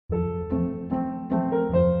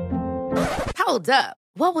Hold up.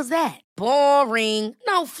 What was that? Boring.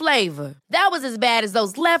 No flavor. That was as bad as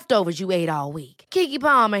those leftovers you ate all week. Keke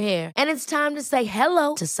Palmer here, and it's time to say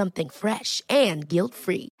hello to something fresh and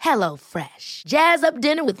guilt-free. Hello Fresh. Jazz up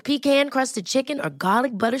dinner with pecan-crusted chicken or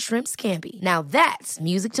garlic butter shrimp scampi. Now that's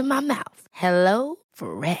music to my mouth. Hello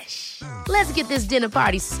Fresh. Let's get this dinner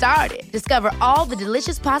party started. Discover all the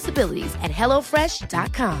delicious possibilities at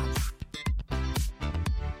hellofresh.com.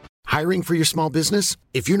 Hiring for your small business?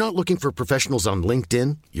 If you're not looking for professionals on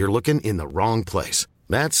LinkedIn, you're looking in the wrong place.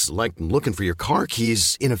 That's like looking for your car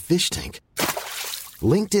keys in a fish tank.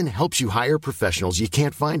 LinkedIn helps you hire professionals you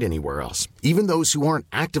can't find anywhere else, even those who aren't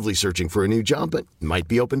actively searching for a new job but might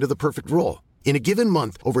be open to the perfect role. In a given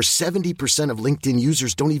month, over 70% of LinkedIn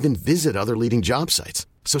users don't even visit other leading job sites.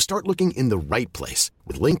 So start looking in the right place.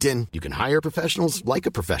 With LinkedIn, you can hire professionals like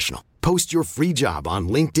a professional. Post your free job on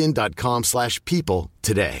linkedin.com/people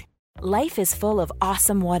today. Life is full of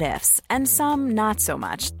awesome what-ifs, and some not so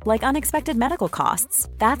much, like unexpected medical costs.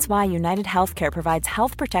 That's why United Healthcare provides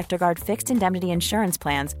Health Protector Guard fixed indemnity insurance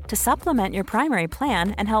plans to supplement your primary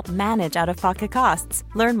plan and help manage out-of-pocket costs.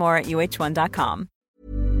 Learn more at uh1.com.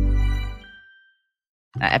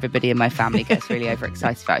 Everybody in my family gets really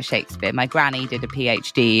overexcited about Shakespeare. My granny did a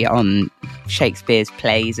PhD on Shakespeare's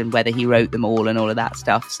plays and whether he wrote them all and all of that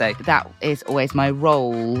stuff. So that is always my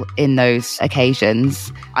role in those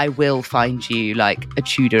occasions. I will find you like a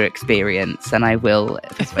Tudor experience and I will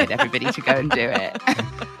persuade everybody to go and do it.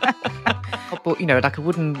 But, you know, like a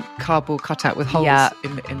wooden cardboard cutout with holes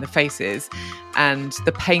in the faces. And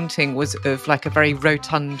the painting was of like a very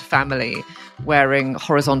rotund family wearing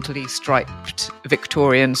horizontally striped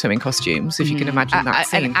Victorian swimming costumes, if you can imagine that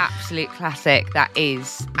scene. An absolute classic. That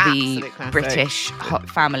is the British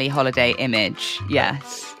family holiday image.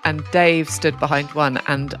 Yes. And Dave stood behind one,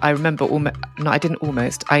 and I remember I did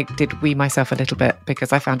wee myself a little bit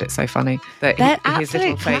because I found it so funny. They're his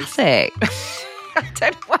little classic. Face. I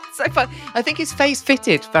don't know why it's so funny. I think his face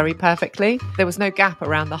fitted very perfectly. There was no gap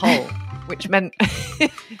around the hole, which meant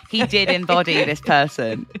he did embody this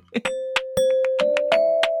person.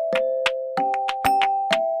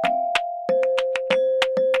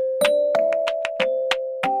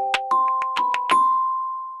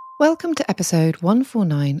 Welcome to episode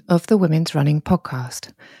 149 of the Women's Running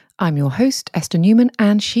Podcast. I'm your host, Esther Newman,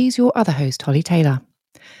 and she's your other host, Holly Taylor.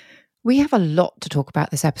 We have a lot to talk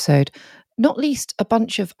about this episode, not least a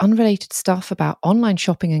bunch of unrelated stuff about online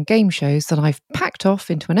shopping and game shows that I've packed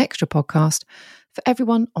off into an extra podcast for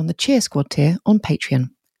everyone on the Cheer Squad tier on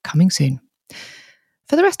Patreon, coming soon.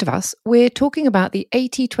 For the rest of us, we're talking about the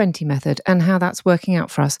 80-20 method and how that's working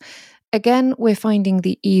out for us. Again, we're finding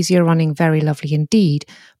the easier running very lovely indeed,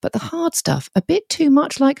 but the hard stuff a bit too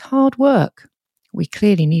much like hard work. We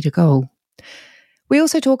clearly need a goal. We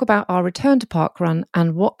also talk about our return to parkrun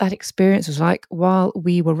and what that experience was like while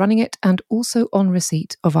we were running it, and also on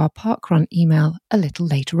receipt of our parkrun email a little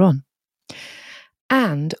later on.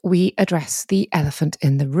 And we address the elephant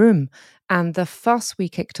in the room and the fuss we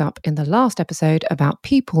kicked up in the last episode about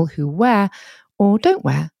people who wear or don't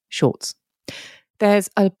wear shorts. There's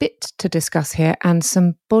a bit to discuss here and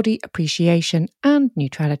some body appreciation and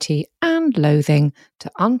neutrality and loathing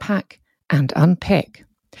to unpack and unpick.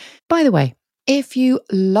 By the way, if you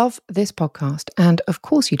love this podcast, and of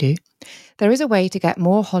course you do, there is a way to get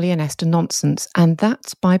more Holly and Esther nonsense, and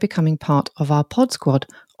that's by becoming part of our pod squad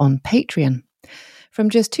on Patreon.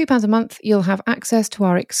 From just £2 a month, you'll have access to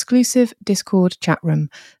our exclusive Discord chat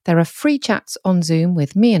room. There are free chats on Zoom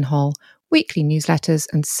with me and Hol, weekly newsletters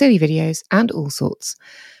and silly videos and all sorts.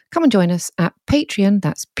 Come and join us at Patreon,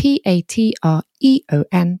 that's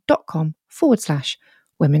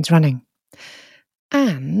patreon.com/women's running.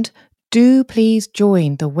 And do please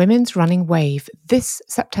join the Women's Running Wave this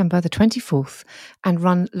September the 24th and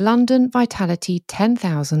run London Vitality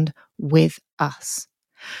 10,000 with us.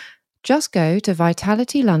 Just go to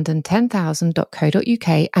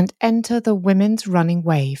vitalitylondon10,000.co.uk and enter the Women's Running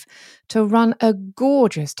Wave to run a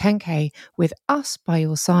gorgeous 10K with us by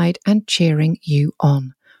your side and cheering you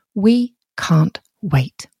on. We can't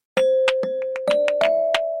wait.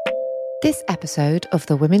 This episode of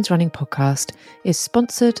the Women's Running Podcast is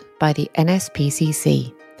sponsored by the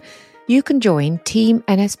NSPCC. You can join Team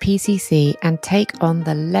NSPCC and take on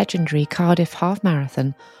the legendary Cardiff Half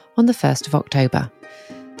Marathon on the 1st of October.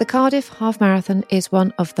 The Cardiff Half Marathon is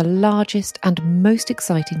one of the largest and most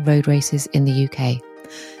exciting road races in the UK.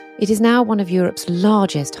 It is now one of Europe's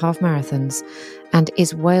largest half marathons and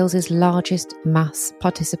is Wales's largest mass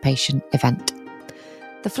participation event.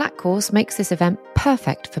 The flat course makes this event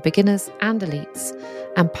perfect for beginners and elites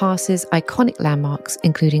and passes iconic landmarks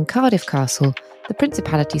including Cardiff Castle, the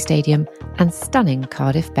Principality Stadium and stunning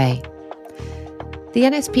Cardiff Bay. The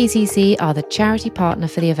NSPCC are the charity partner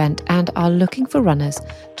for the event and are looking for runners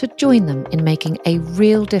to join them in making a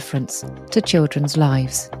real difference to children's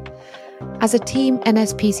lives. As a Team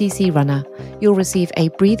NSPCC runner, you'll receive a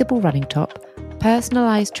breathable running top,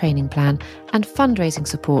 personalised training plan and fundraising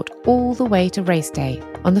support all the way to race day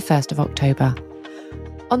on the 1st of October.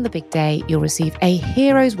 On the big day, you'll receive a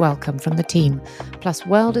hero's welcome from the team, plus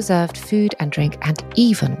well-deserved food and drink and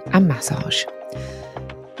even a massage.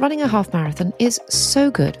 Running a half marathon is so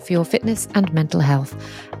good for your fitness and mental health,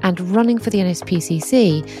 and running for the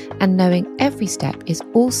NSPCC and knowing every step is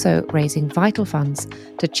also raising vital funds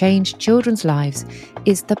to change children's lives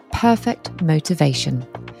is the perfect motivation.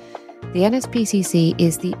 The NSPCC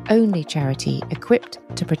is the only charity equipped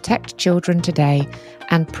to protect children today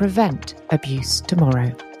and prevent abuse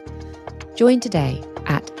tomorrow. Join today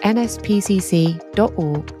at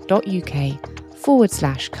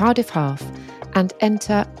nspcc.org.uk/Cardiff Half and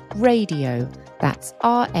enter RADIO, that's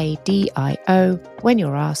RADIO, when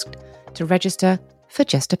you're asked to register for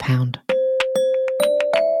just £1.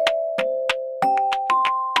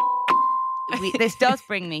 This does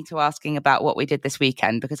bring me to asking about what we did this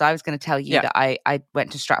weekend, because I was going to tell you that I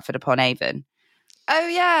went to Stratford-upon-Avon. Oh,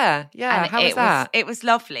 yeah. And how was that? It was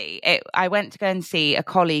lovely. I went to go and see a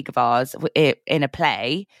colleague of ours in a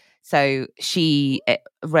play. So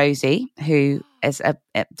Rosie, who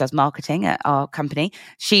does marketing at our company,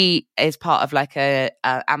 she is part of like a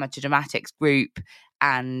amateur dramatics group,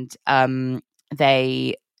 and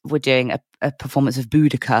they were doing a performance of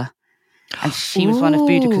Boudica, and she was one of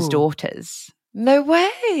Boudica's daughters. No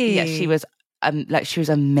way. Yeah, she was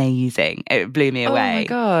amazing. It blew me away. Oh my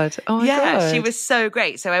god. She was so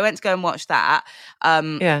great. So I went to go and watch that.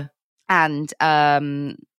 And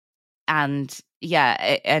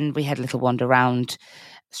we had a little wander around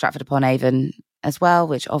Stratford-upon-Avon as well,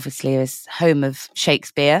 which obviously is home of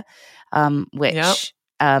Shakespeare, which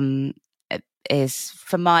is,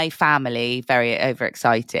 for my family, very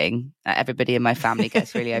overexciting. Everybody in my family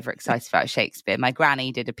gets really overexcited about Shakespeare. My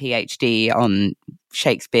granny did a PhD on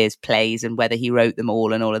Shakespeare's plays and whether he wrote them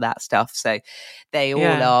all and all of that stuff. So they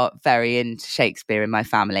all are very into Shakespeare in my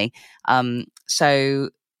family. I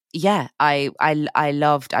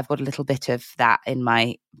loved, I've got a little bit of that in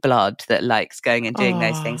my blood that likes going and doing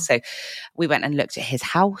those things. So we went and looked at his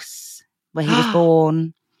house where he was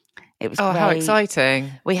born. It was great. How exciting.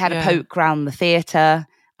 We had a poke round the theatre.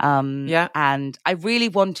 And I really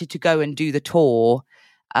wanted to go and do the tour,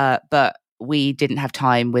 but we didn't have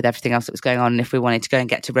time with everything else that was going on, and if we wanted to go and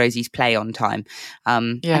get to Rosie's play on time.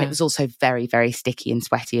 And it was also very, very sticky and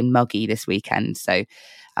sweaty and muggy this weekend. So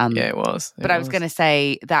it was. I was going to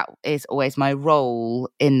say that is always my role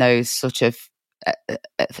in those sort of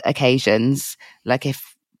occasions. Like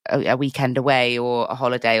if a weekend away or a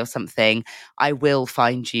holiday or something, I will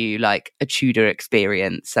find you like a Tudor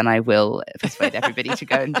experience, and I will persuade everybody to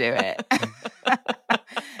go and do it.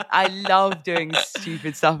 I love doing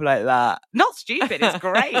stupid stuff like that. Not stupid, it's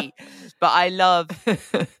great. But I love,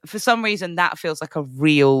 for some reason, that feels like a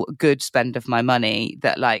real good spend of my money.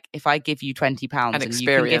 That like, if I give you £20 and you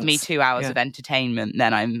can give me 2 hours of entertainment,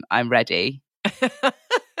 then I'm ready.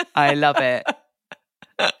 I love it.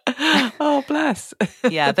 Oh, bless.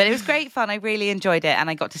 Yeah, but it was great fun. I really enjoyed it. And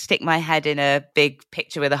I got to stick my head in a big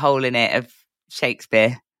picture with a hole in it of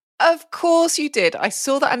Shakespeare. Of course you did. I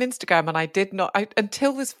saw that on Instagram, and I did not,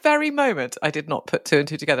 until this very moment, I did not put two and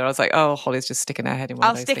two together. I was like, oh, Holly's just sticking her head in one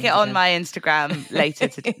I'll of those stick things it on again. my Instagram later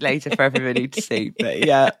for everybody to see. But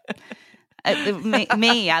yeah,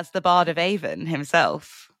 me as the Bard of Avon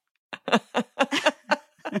himself.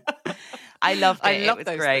 I loved it. I love it was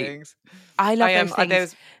those great. things. I love those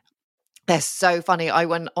things. They're so funny. I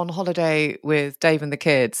went on holiday with Dave and the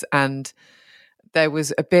kids, and there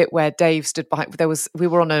was a bit where Dave stood behind. We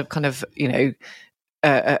were on a kind of,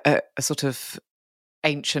 a sort of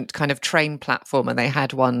ancient kind of train platform, and they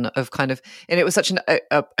had one of kind of, and it was such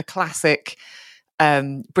a classic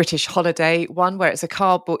British holiday one where it's a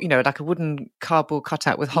cardboard, like a wooden cardboard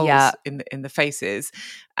cutout with holes in the faces,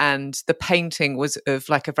 and the painting was of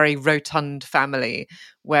like a very rotund family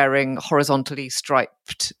wearing horizontally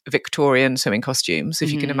striped Victorian swimming costumes,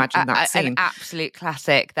 if you can imagine that scene. An absolute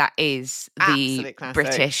classic. That is the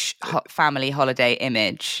British family holiday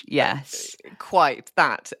image. Yes, quite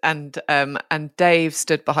that. And Dave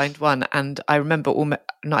stood behind one, and I remember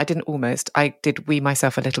I did wee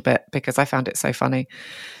myself a little bit because I found it so funny.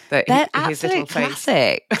 They're his little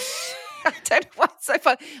classic. I don't know why it's so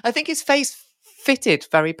funny. I think his face fitted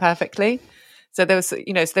very perfectly, so there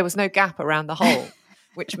was no gap around the hole.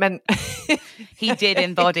 Which meant he did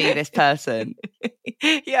embody this person.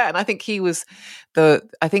 Yeah, and I think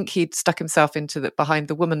he'd stuck himself into behind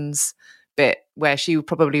the woman's bit where she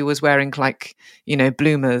probably was wearing like, you know,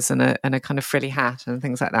 bloomers and a kind of frilly hat and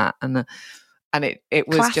things like that. And it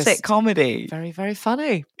was classic just comedy. very, very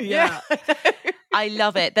funny. Yeah. I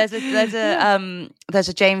love it. There's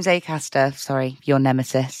a James Acaster, sorry, your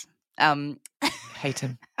nemesis. Hate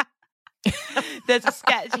him. There's a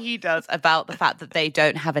sketch he does about the fact that they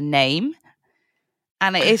don't have a name.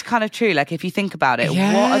 And it is kind of true. Like, if you think about it, what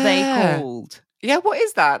are they called? Yeah, what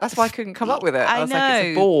is that? That's why I couldn't come up with it. I was know. like,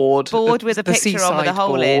 it's a board. Board with a picture on with a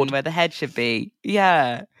hole board. in where the head should be.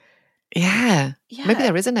 Yeah. Yeah. Maybe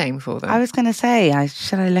there is a name for them. I was going to say,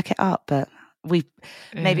 should I look it up? But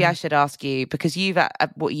maybe I should ask you, because you've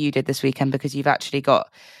what you did this weekend, because you've actually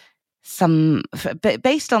got some,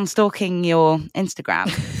 based on stalking your Instagram,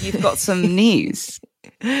 you've got some news.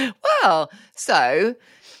 Well, so,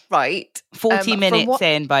 right. 40 minutes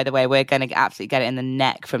in, by the way, we're going to absolutely get it in the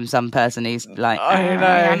neck from some person who's like,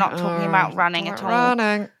 I'm not talking about running at all.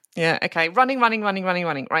 Running. Yeah, okay. Running.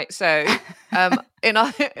 Right, so in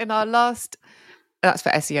our last, that's for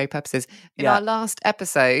SEO purposes, in our last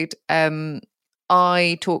episode,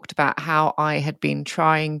 I talked about how I had been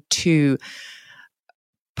trying to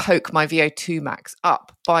poke my VO2 max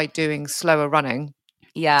up by doing slower running.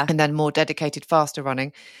 Yeah. And then more dedicated, faster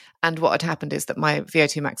running. And what had happened is that my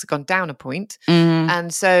VO2 max had gone down a point. Mm-hmm.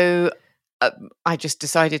 And so I just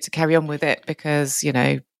decided to carry on with it because, you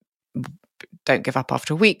know, don't give up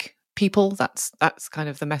after a week, people. That's kind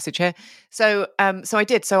of the message here. So I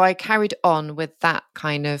did. So I carried on with that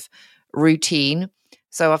kind of routine.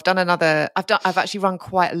 So I've actually run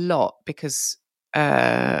quite a lot because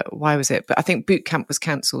why was it? But I think boot camp was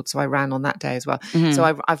cancelled, so I ran on that day as well. Mm-hmm. So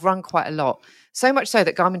I've run quite a lot. So much so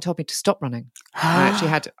that Garmin told me to stop running.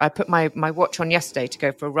 I put my watch on yesterday to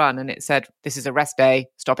go for a run, and it said, "This is a rest day.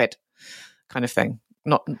 Stop it," kind of thing.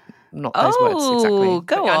 Not those words exactly.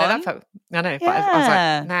 Go on. I know. But I was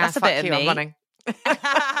like, nah, that's a fuck bit of you, me. I'm running.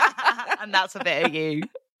 And that's a bit of you.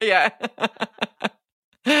 Yeah.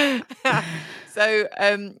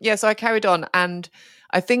 So I carried on, and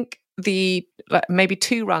I think maybe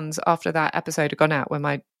 2 runs after that episode had gone out, when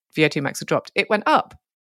my VO2 max had dropped, it went up.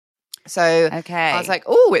 So I was like,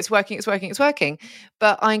 oh, it's working.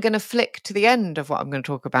 But I'm going to flick to the end of what I'm going to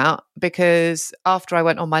talk about, because after I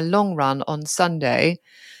went on my long run on Sunday,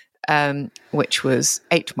 which was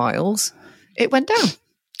 8 miles, it went down.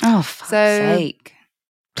 Oh, fuck's sake.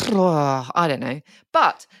 I don't know.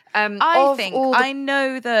 But I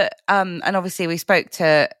know that, and obviously we spoke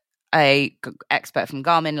to a expert from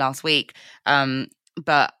Garmin last week,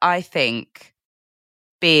 but I think,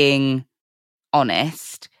 being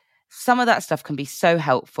honest, some of that stuff can be so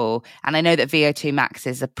helpful. And I know that VO2 max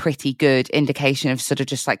is a pretty good indication of sort of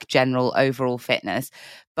just like general overall fitness.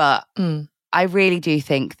 But I really do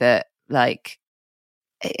think that, like,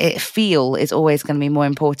 feel is always going to be more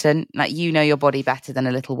important. Like, you know your body better than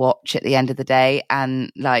a little watch at the end of the day.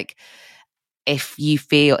 And like, if you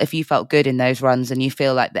felt good in those runs and you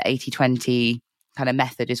feel like the 80-20 kind of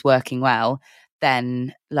method is working well,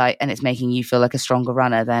 then like, and it's making you feel like a stronger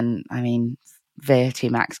runner, then I mean, VO2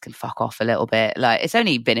 max can fuck off a little bit. Like, it's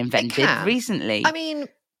only been invented recently. I mean,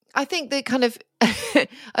 I think the kind of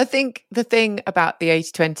I think the thing about the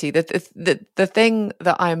 80-20, the thing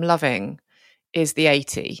that I'm loving is the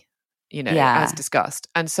 80, you know, as discussed.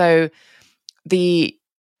 And so the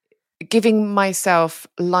giving myself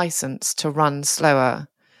license to run slower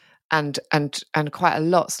and quite a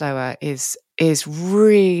lot slower is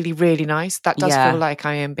really, really nice. That does feel like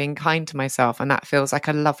I am being kind to myself, and that feels like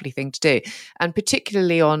a lovely thing to do. And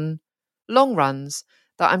particularly on long runs,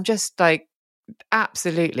 that I'm just like,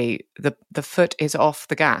 absolutely, the foot is off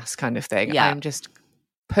the gas kind of thing. I'm just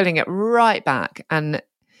pulling it right back, and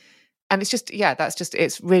it's just,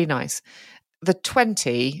 it's really nice. The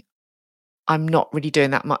 20, I'm not really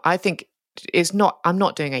doing that much. I think I'm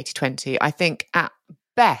not doing 80-20. I think at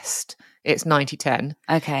best it's 90-10.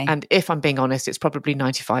 Okay. And if I'm being honest, it's probably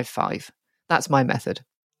 95-5. That's my method.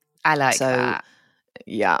 I like that.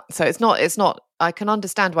 Yeah. So it's not, I can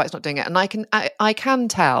understand why it's not doing it. And I can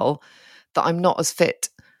tell that I'm not as fit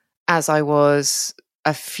as I was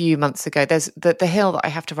a few months ago. There's the hill that I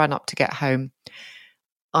have to run up to get home.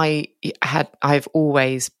 I've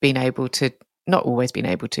always been able to, not always been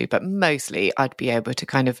able to, but mostly I'd be able to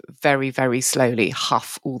kind of very, very slowly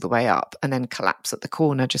huff all the way up and then collapse at the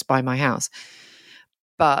corner just by my house.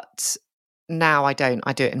 But now I don't.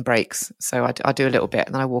 I do it in breaks. So I do a little bit,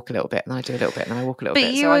 and then I walk a little bit, and then I do a little bit, and then I walk a little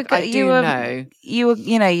bit.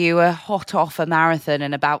 You were hot off a marathon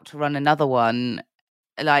and about to run another one.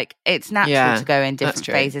 Like, it's natural to go in different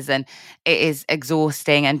phases, and it is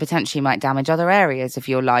exhausting and potentially might damage other areas of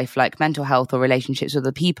your life, like mental health or relationships with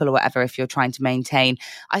other people or whatever, if you're trying to maintain.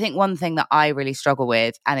 I think one thing that I really struggle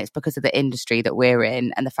with, and it's because of the industry that we're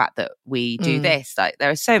in and the fact that we do this, like,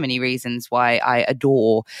 there are so many reasons why I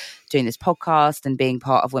adore doing this podcast and being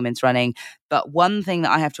part of women's running. But one thing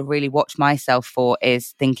that I have to really watch myself for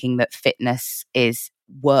is thinking that fitness is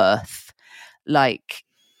worth, like,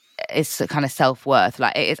 it's a kind of self-worth.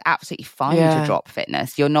 Like, it is absolutely fine to drop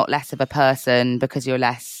fitness. You're not less of a person because you're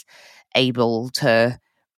less able to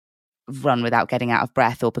run without getting out of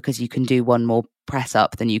breath, or because you can do one more press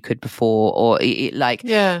up than you could before, or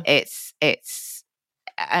it's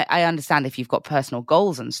I understand if you've got personal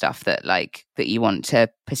goals and stuff that you want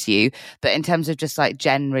to pursue, but in terms of just like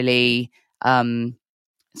generally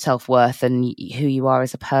self-worth and who you are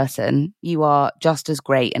as a person, you are just as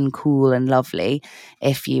great and cool and lovely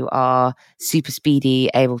if you are super speedy,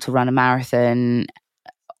 able to run a marathon,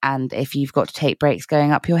 and if you've got to take breaks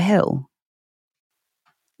going up your hill.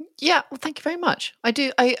 Yeah, well, thank you very much. I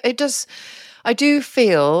do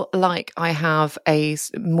feel like I have a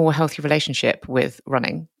more healthy relationship with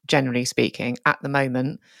running, generally speaking, at the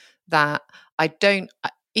moment, that I don't,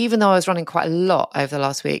 even though I was running quite a lot over the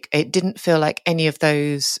last week, it didn't feel like any of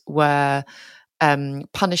those were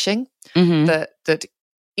punishing. That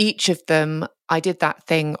each of them, I did that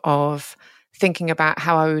thing of thinking about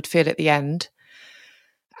how I would feel at the end.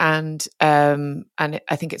 And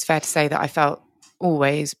I think it's fair to say that I felt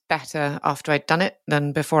always better after I'd done it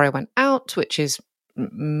than before I went out, which is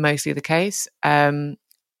mostly the case.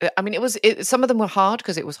 I mean, some of them were hard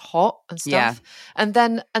because it was hot and stuff. Yeah. And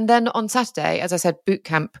then on Saturday, as I said, boot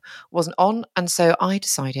camp wasn't on. And so I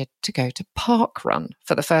decided to go to parkrun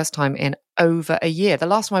for the first time in over a year. The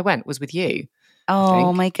last time I went was with you.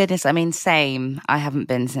 Oh my goodness. I mean, same. I haven't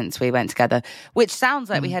been since we went together, which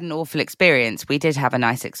sounds like we had an awful experience. We did have a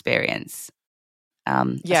nice experience.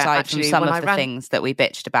 Aside from some of the things that we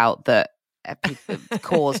bitched about that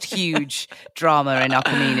caused huge drama in our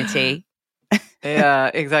community. Yeah,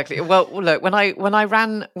 exactly. Well, look, when I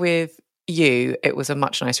ran with you, it was a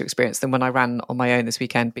much nicer experience than when I ran on my own this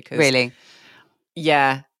weekend, because really,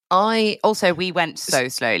 yeah. We went so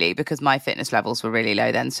slowly because my fitness levels were really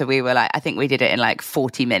low then. So we were like, I think we did it in like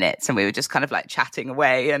 40 minutes, and we were just kind of like chatting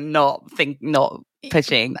away and not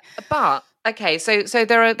pushing. But okay, so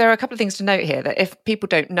there are a couple of things to note here, that if people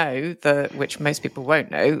don't know, which most people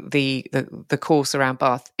won't know, the course around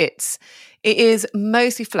Bath, it is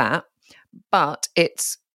mostly flat, but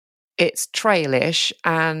it's trailish,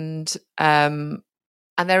 and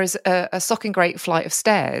there is a socking great flight of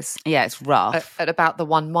stairs. Yeah, it's rough at about the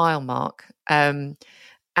 1 mile mark, and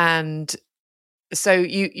so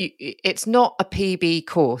you it's not a PB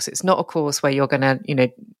course. It's not a course where you're going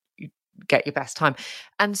to get your best time.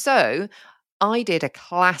 And so I did a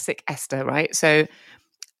classic Esther, right? So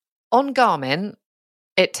on Garmin,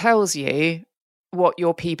 it tells you what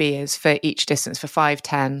your PB is for each distance, for 5,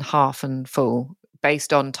 10, half and full,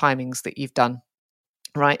 based on timings that you've done,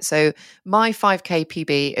 right? So my 5K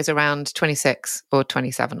PB is around 26 or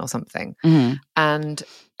 27 or something. Mm-hmm. And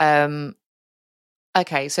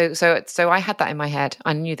okay, so I had that in my head.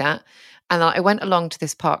 I knew that. And I went along to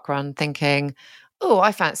this park run thinking, oh,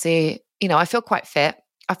 I fancy, I feel quite fit.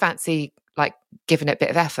 I fancy like giving it a bit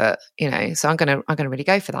of effort, so I'm going to really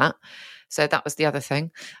go for that. So that was the other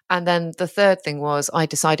thing. And then the third thing was I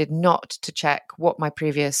decided not to check what my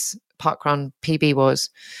previous parkrun PB was.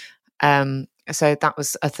 So that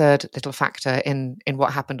was a third little factor in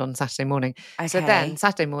what happened on Saturday morning. Okay. So then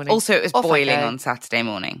Saturday morning. Also, it was boiling on Saturday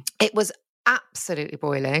morning. It was absolutely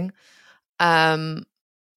boiling. But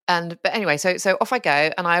anyway, so off I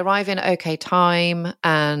go, and I arrive in okay time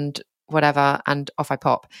and whatever, and off I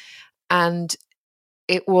pop. And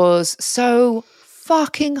it was so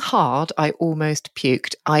fucking hard, I almost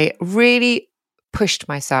puked. I really pushed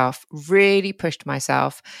myself.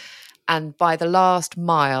 And by the last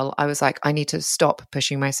mile, I was like, I need to stop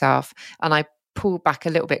pushing myself. And I pulled back a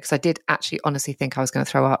little bit because I did actually honestly think I was going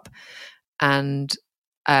to throw up. And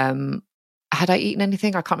had I eaten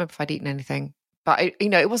anything? I can't remember if I'd eaten anything. But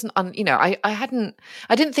it wasn't. I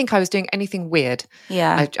didn't think I was doing anything weird.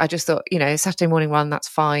 Yeah. I just thought, Saturday morning run, that's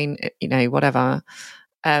fine. Whatever.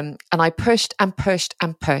 And I pushed and pushed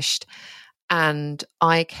and pushed, and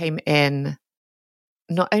I came in.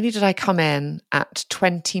 Not only did I come in at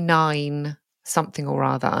 29 something or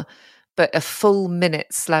other, but a full minute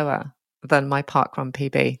slower than my parkrun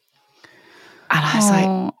PB. And I was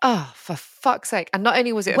like, oh, for fuck's sake! And not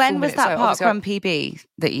only was it, when was that parkrun PB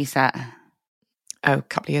that you set? Oh, a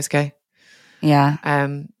couple of years ago. Yeah.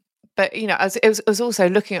 But, I was also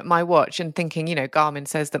looking at my watch and thinking, Garmin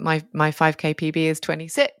says that my 5K PB is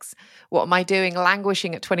 26. What am I doing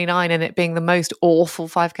languishing at 29 and it being the most awful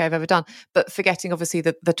 5K I've ever done? But forgetting, obviously,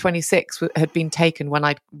 that the 26 had been taken when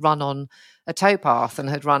I'd run on a towpath and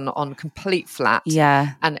had run on complete flat.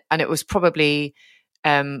 Yeah. And it was probably,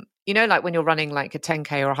 like when you're running like a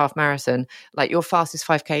 10K or a half marathon, like your fastest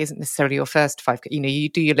 5K isn't necessarily your first 5K. You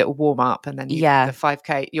do your little warm up and then the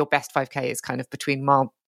 5K, your best 5K is kind of between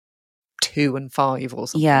mile 2 and 5 or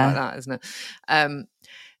something like that, isn't it?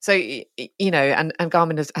 So, and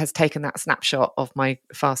Garmin has taken that snapshot of my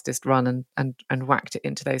fastest run and whacked it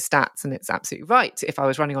into those stats. And it's absolutely right if I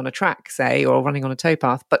was running on a track, say, or running on a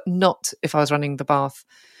towpath, but not if I was running the Bath.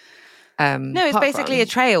 No, it's basically a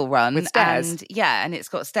trail run with stairs. And it's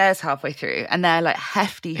got stairs halfway through, and they're like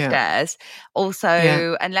hefty stairs.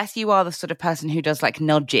 Also, unless you are the sort of person who does like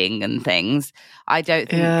nudging and things, I don't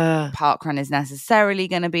think parkrun is necessarily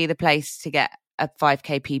going to be the place to get a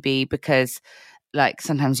 5K PB, because like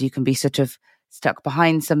sometimes you can be sort of stuck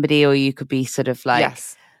behind somebody, or you could be sort of like,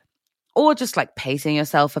 or just like pacing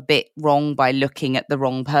yourself a bit wrong by looking at the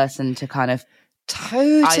wrong person to kind of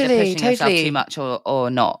either pushing yourself too much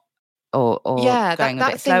or not. Or going a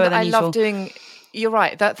bit slower than usual. Love doing. You're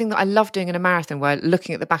right. That thing that I love doing in a marathon, where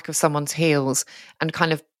looking at the back of someone's heels and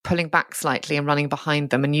kind of pulling back slightly and running behind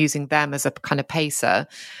them and using them as a kind of pacer.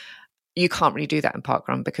 You can't really do that in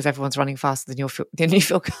parkrun because everyone's running faster than you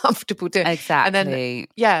feel comfortable doing. Exactly. And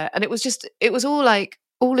then and it was all like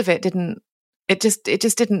all of it just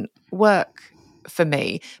didn't work for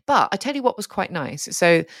me. But I tell you what was quite nice.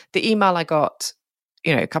 So the email I got,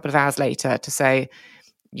 a couple of hours later to say,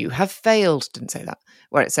 "You have failed," didn't say that,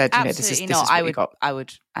 where it said, absolutely this is not. what you got.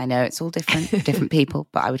 I know it's all different people,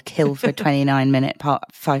 but I would kill for a 29-minute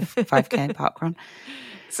 5K parkrun.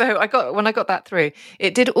 So when I got that through,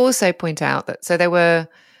 it did also point out that, so there were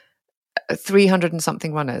 300 and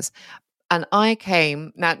something runners, and I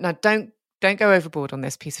came, now don't go overboard on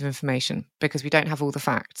this piece of information because we don't have all the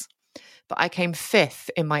facts, but I came 5th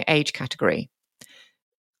in my age category.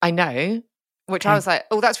 I know, which I was like,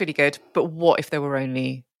 oh, that's really good. But what if there were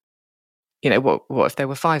only, what if there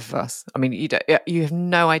were 5 of us? I mean, you have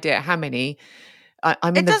no idea how many.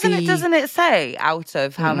 Doesn't it say out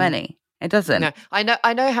of how many? It doesn't. No, I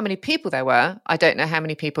know how many people there were. I don't know how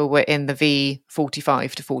many people were in the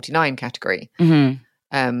V45 to 49 category.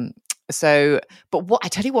 Mm-hmm. But I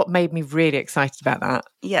tell you what made me really excited about that.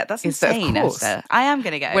 Yeah, that's insane. Esther. I am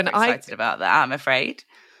going to get excited about that, I'm afraid.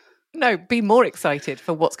 No, be more excited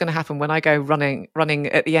for what's going to happen when I go running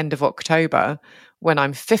at the end of October when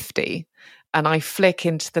I'm 50 and I flick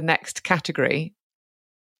into the next category.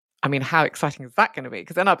 I mean, how exciting is that going to be?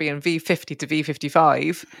 Because then I'll be in V50 to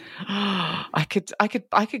V55.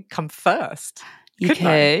 I could come first. You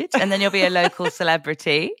could, and then you'll be a local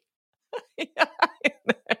celebrity. Yeah,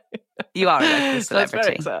 you are a local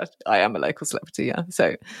celebrity. I am a local celebrity. Yeah,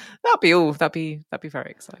 so that'd be all. That'd be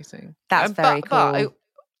very exciting. That's very cool. But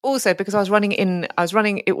also, because I was running.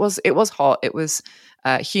 It was hot. It was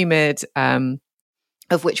humid.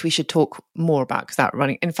 Of which we should talk more about, because that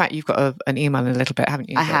running. In fact, you've got an email in a little bit, haven't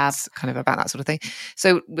you? I have, kind of about that sort of thing.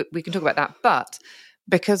 So we can talk about that. But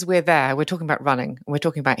because we're talking about running, we're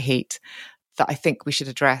talking about heat, that I think we should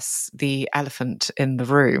address the elephant in the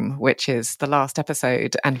room, which is the last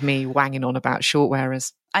episode and me wanging on about short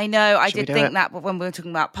wearers. I know. I did think that when we were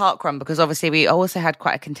talking about parkrun, because obviously we also had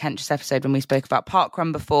quite a contentious episode when we spoke about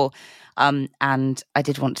parkrun before. And I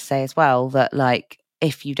did want to say as well that, like,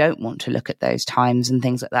 if you don't want to look at those times and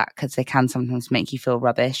things like that, because they can sometimes make you feel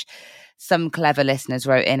rubbish, some clever listeners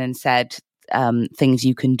wrote in and said things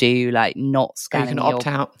you can do, like not scanning. You can opt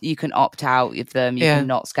out. You can opt out of them. You can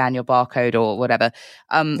not scan your barcode or whatever.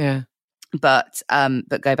 But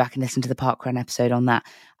go back and listen to the parkrun episode on that.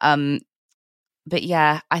 But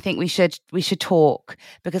yeah, I think we should talk,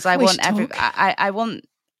 because I want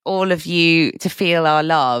all of you to feel our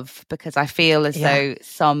love, because I feel as though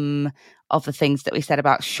some of the things that we said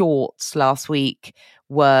about shorts last week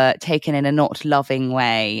were taken in a not loving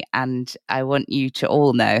way. And I want you to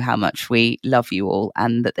all know how much we love you all,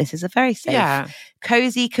 and that this is a very safe,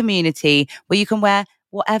 cozy community where you can wear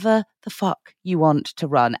whatever the fuck you want to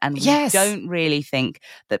run. And we don't really think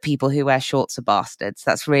that people who wear shorts are bastards.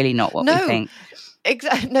 That's really not what we think.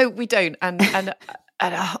 No, we don't. And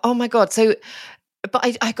oh my God. So,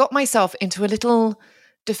 but I got myself into a little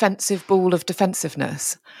defensive ball of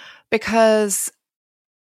defensiveness because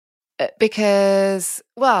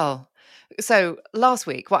well, so last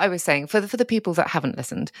week, what I was saying for the people that haven't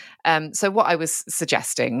listened, so what I was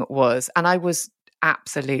suggesting was, and I was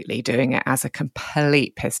absolutely doing it as a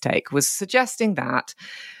complete piss take, was suggesting that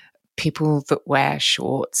people that wear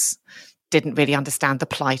shorts didn't really understand the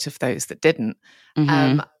plight of those that didn't.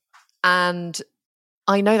 Mhm. And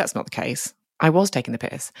I know that's not the case. I was taking the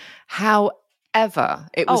piss. However,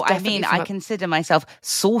 it was definitely I consider myself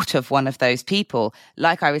sort of one of those people.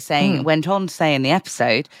 Like I was saying, went on to say in the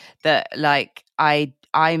episode that like I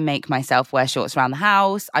make myself wear shorts around the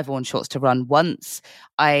house. I've worn shorts to run once.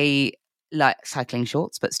 I like cycling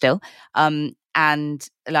shorts, but still. And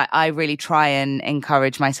like I really try and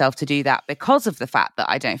encourage myself to do that because of the fact that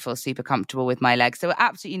I don't feel super comfortable with my legs. So we're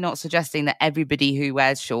absolutely not suggesting that everybody who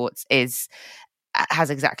wears shorts has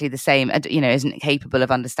exactly the same, isn't capable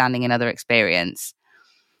of understanding another experience.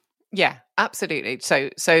 Yeah, absolutely. So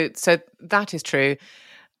that is true.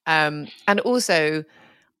 And also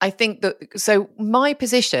I think that, so my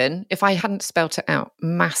position, if I hadn't spelt it out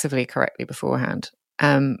massively correctly beforehand,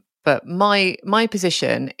 but my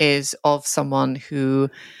position is of someone who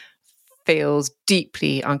feels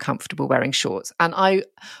deeply uncomfortable wearing shorts. And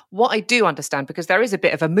what I do understand, because there is a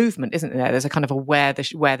bit of a movement, isn't there? There's a kind of a wear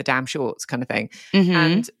the damn shorts kind of thing. Mm-hmm.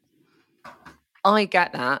 And I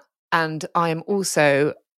get that. And I am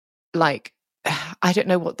also like, I don't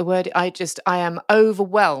know what the word, I am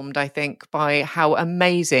overwhelmed, I think, by how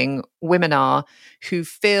amazing women are who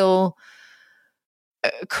feel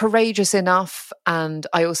courageous enough. And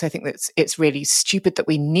I also think that it's really stupid that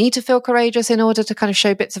we need to feel courageous in order to kind of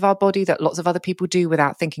show bits of our body that lots of other people do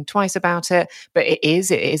without thinking twice about it. But it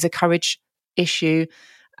is a courage issue.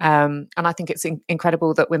 And I think it's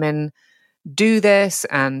incredible that women do this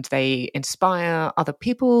and they inspire other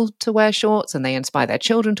people to wear shorts, and they inspire their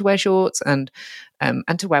children to wear shorts and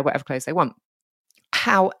to wear whatever clothes they want.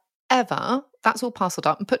 However, that's all parceled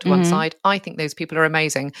up and put to one side. I think those people are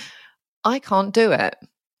amazing. I can't do it.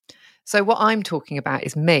 So what I'm talking about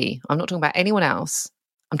is me. I'm not talking about anyone else.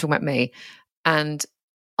 I'm talking about me. And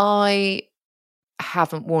I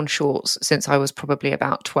haven't worn shorts since I was probably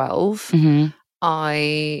about 12. Mm-hmm.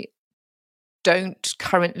 I don't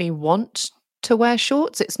currently want to wear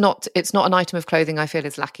shorts. It's not an item of clothing I feel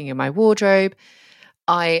is lacking in my wardrobe.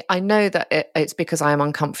 I know that it's because I am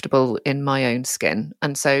uncomfortable in my own skin.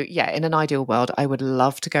 And so, yeah, in an ideal world, I would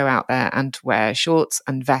love to go out there and wear shorts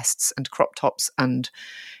and vests and crop tops and,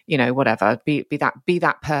 whatever, be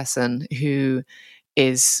that person who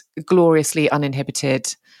is gloriously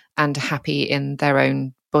uninhibited and happy in their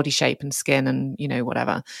own body shape and skin and,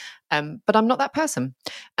 whatever. But I'm not that person.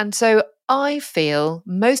 And so I feel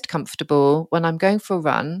most comfortable when I'm going for a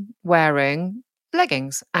run wearing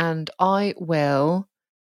leggings, and I will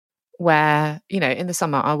wear, in the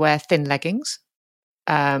summer, I'll wear thin leggings.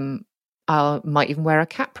 I might even wear a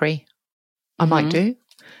capri. I might do.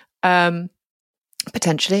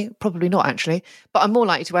 Potentially, probably not actually, but I'm more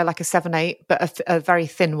likely to wear like a 7/8, but a very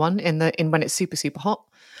thin one in when it's super, super hot.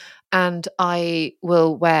 And I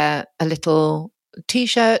will wear a little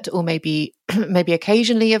t-shirt, or maybe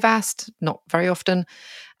occasionally a vest, not very often.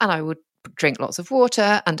 And I would drink lots of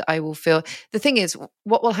water, and I will feel, the thing is,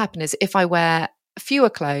 what will happen is if I wear fewer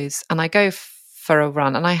clothes and I go for a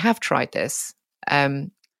run, and I have tried this,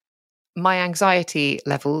 my anxiety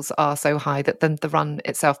levels are so high that then the run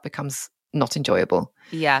itself becomes not enjoyable.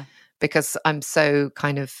 Yeah. Because I'm so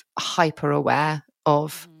kind of hyper aware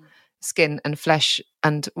of skin and flesh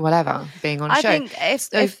and whatever being on show. I think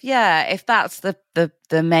if that's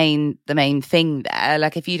the main thing there,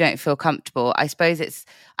 like if you don't feel comfortable, I suppose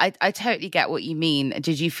I totally get what you mean.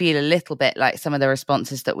 Did you feel a little bit like some of the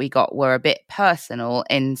responses that we got were a bit personal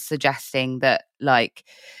in suggesting that, like,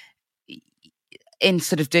 in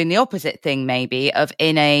sort of doing the opposite thing, maybe, of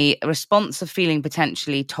in a response of feeling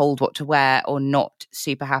potentially told what to wear or not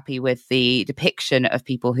super happy with the depiction of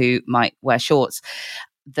people who might wear shorts,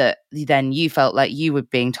 that then you felt like you were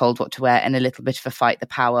being told what to wear in a little bit of a fight the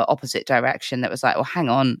power opposite direction that was like, well, hang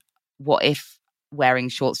on, what if wearing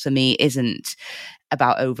shorts for me isn't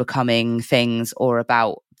about overcoming things or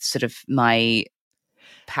about sort of my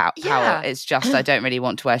power? It's just I don't really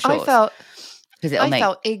want to wear shorts. I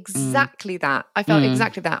felt exactly that. I felt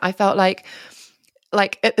exactly that. I felt like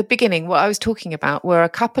at the beginning, what I was talking about were a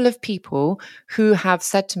couple of people who have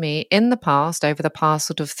said to me in the past, over the past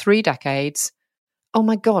sort of 3 decades, oh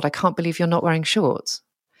my God, I can't believe you're not wearing shorts.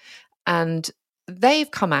 And they've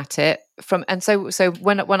come at it from, and so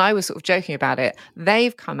when I was sort of joking about it,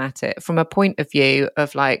 they've come at it from a point of view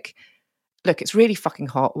of like, look, it's really fucking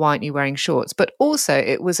hot. Why aren't you wearing shorts? But also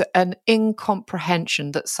it was an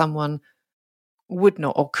incomprehension that someone would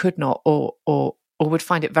not or could not or would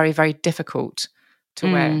find it very, very difficult to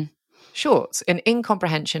wear shorts, an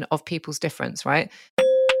incomprehension of people's difference, right?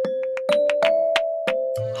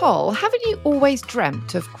 Hol, haven't you always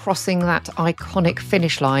dreamt of crossing that iconic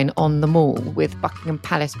finish line on the Mall with Buckingham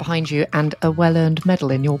Palace behind you and a well-earned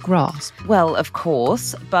medal in your grasp? Well, of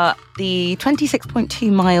course, but the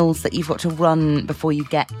 26.2 miles that you've got to run before you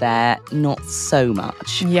get there, not so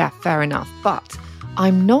much. Yeah, fair enough. But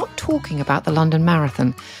I'm not talking about the London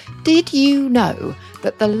Marathon. Did you know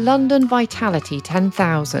that the London Vitality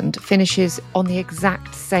 10,000 finishes on the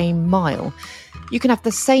exact same mile? You can have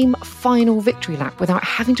the same final victory lap without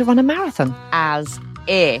having to run a marathon. As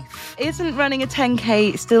if. Isn't running a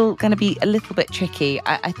 10K still going to be a little bit tricky?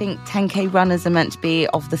 I think 10K runners are meant to be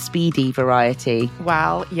of the speedy variety.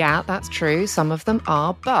 Well, yeah, that's true. Some of them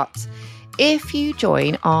are. But if you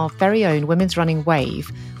join our very own Women's Running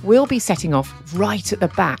Wave, we'll be setting off right at the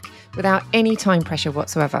back without any time pressure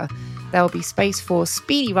whatsoever. There will be space for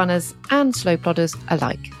speedy runners and slow plodders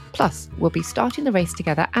alike. Plus, we'll be starting the race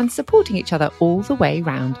together and supporting each other all the way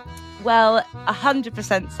round. Well,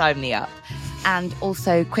 100% sign me up. And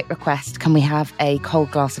also, quick request, can we have a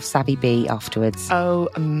cold glass of Savvy Bee afterwards? Oh,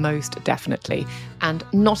 most definitely. And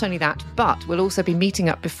not only that, but we'll also be meeting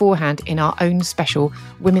up beforehand in our own special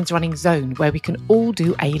Women's Running Zone where we can all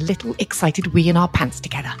do a little excited wee in our pants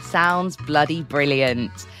together. Sounds bloody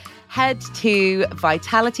brilliant. Head to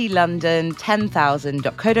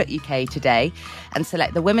vitalitylondon10000.co.uk today and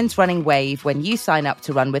select the Women's Running Wave when you sign up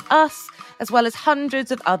to run with us, as well as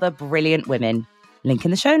hundreds of other brilliant women. Link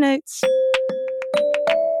in the show notes.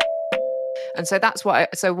 And so that's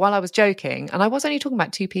what so while I was joking, and I was only talking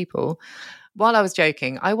about two people, while I was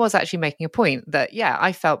joking, I was actually making a point that, yeah,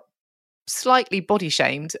 I felt slightly body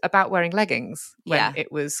shamed about wearing leggings when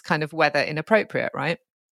it was kind of weather inappropriate, right?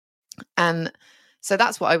 And so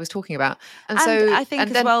that's what I was talking about. And so I think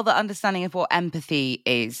as well, the understanding of what empathy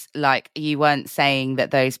is, like, you weren't saying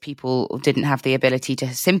that those people didn't have the ability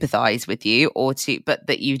to sympathise with you but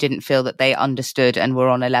that you didn't feel that they understood and were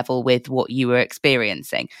on a level with what you were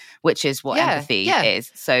experiencing, which is what empathy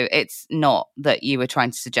is. So it's not that you were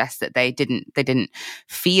trying to suggest that they didn't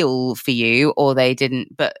feel for you, or they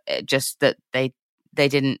didn't, but just that they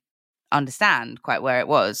didn't understand quite where it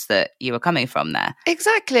was that you were coming from there.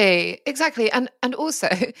 Exactly. And also,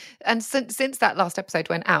 and since that last episode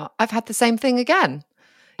went out, I've had the same thing again.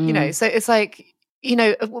 You know, so it's like, you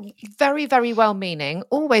know, very, very well meaning,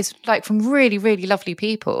 always like from really, really lovely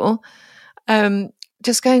people,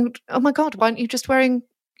 just going, oh my God, why aren't you just wearing,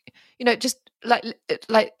 you know, just like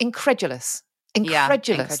incredulous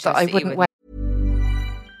that I wouldn't wear.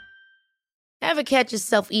 Ever catch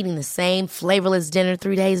yourself eating the same flavorless dinner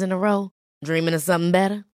 3 days in a row? Dreaming of something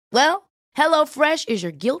better? Well, HelloFresh is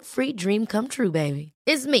your guilt-free dream come true, baby.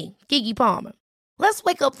 It's me, Keke Palmer. Let's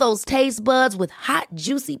wake up those taste buds with hot,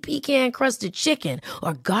 juicy pecan-crusted chicken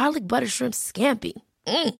or garlic butter shrimp scampi.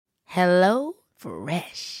 Hello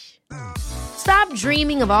Fresh. Stop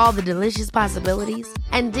dreaming of all the delicious possibilities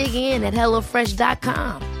and dig in at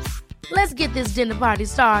HelloFresh.com. Let's get this dinner party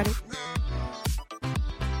started.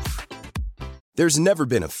 There's never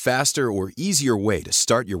been a faster or easier way to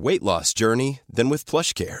start your weight loss journey than with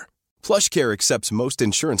PlushCare. PlushCare accepts most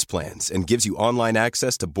insurance plans and gives you online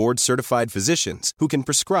access to board-certified physicians who can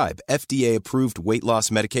prescribe FDA-approved weight loss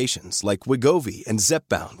medications like Wegovy and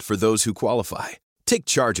Zepbound for those who qualify. Take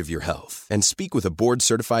charge of your health and speak with a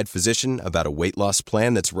board-certified physician about a weight loss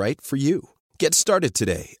plan that's right for you. Get started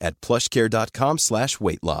today at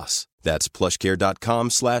plushcare.com/weight loss. That's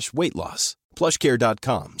plushcare.com/weight loss.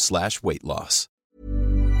 plushcare.com/weight loss.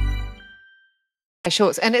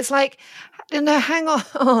 Shorts, and it's like, no, hang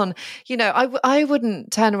on. You know, I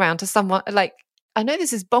wouldn't turn around to someone, like, I know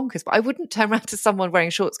this is bonkers, but I wouldn't turn around to someone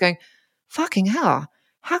wearing shorts going, fucking hell,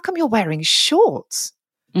 how come you're wearing shorts?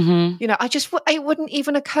 Mm-hmm. You know, it wouldn't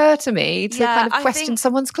even occur to me to kind of question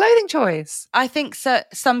someone's clothing choice. I think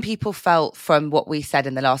some people felt from what we said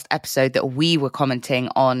in the last episode that we were commenting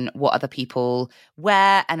on what other people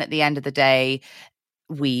wear, and at the end of the day,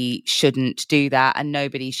 we shouldn't do that and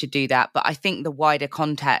nobody should do that. But I think the wider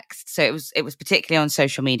context, so it was particularly on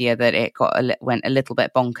social media that it went a little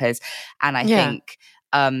bit bonkers. And I think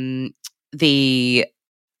well,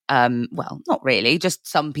 not really, just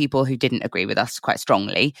some people who didn't agree with us quite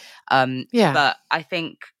strongly. But I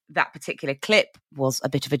think that particular clip was a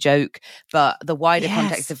bit of a joke, but the wider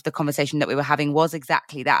context of the conversation that we were having was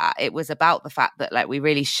exactly that. It was about the fact that, like, we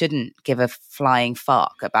really shouldn't give a flying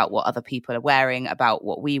fuck about what other people are wearing, about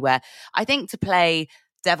what we wear. I think, to play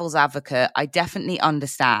devil's advocate, I definitely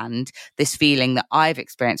understand this feeling that I've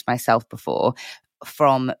experienced myself before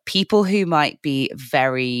from people who might be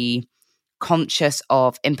very conscious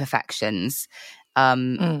of imperfections.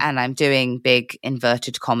 And I'm doing big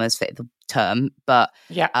inverted commas for the term, but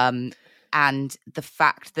and the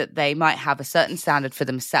fact that they might have a certain standard for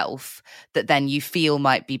themselves that then you feel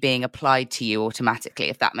might be being applied to you automatically,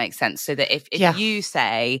 if that makes sense. So that if you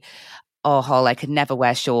say, oh, Hol, I could never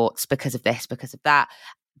wear shorts because of this, because of that,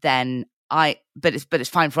 then but it's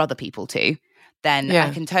fine for other people too, then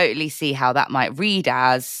I can totally see how that might read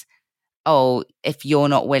as, oh, if you're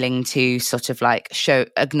not willing to sort of like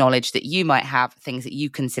acknowledge that you might have things that you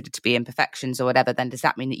consider to be imperfections or whatever, then does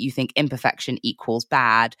that mean that you think imperfection equals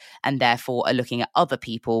bad and therefore are looking at other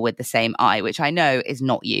people with the same eye, which I know is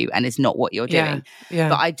not you and is not what you're doing. Yeah.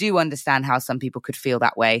 But I do understand how some people could feel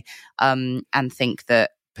that way, and think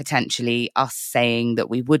that potentially us saying that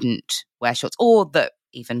we wouldn't wear shorts, or that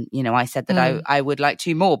even, I said that I would like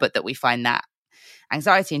to more, but that we find that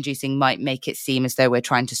anxiety inducing, might make it seem as though we're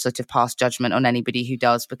trying to sort of pass judgment on anybody who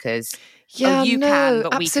does, because you can,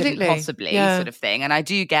 but absolutely. we couldn't possibly, sort of thing. And I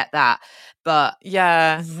do get that, but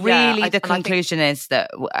really the conclusion is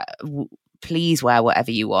that please wear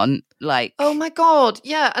whatever you want. Like, oh my God,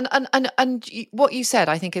 yeah, and what you said,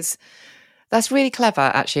 I think that's really clever.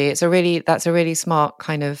 Actually, that's a really smart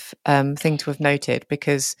kind of thing to have noted,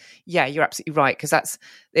 because you're absolutely right, because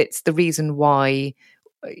it's the reason why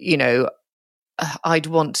I'd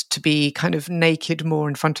want to be kind of naked more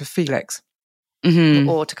in front of Felix,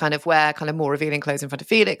 or to kind of wear kind of more revealing clothes in front of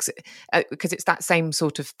Felix, because it's that same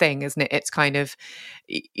sort of thing, isn't it? It's kind of,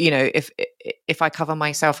 if I cover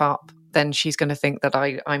myself up, then she's going to think that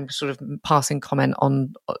I'm sort of passing comment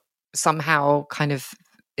on somehow kind of,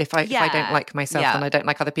 if I don't like myself, then I don't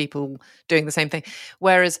like other people doing the same thing.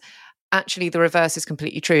 Whereas actually the reverse is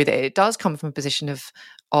completely true, that it does come from a position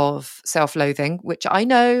of self-loathing, which I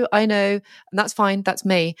know, and that's fine, that's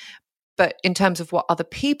me. But in terms of what other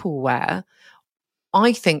people wear,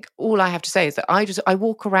 I think all I have to say is that I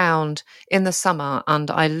walk around in the summer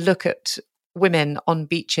and I look at women on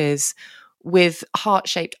beaches with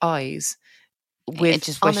heart-shaped eyes, with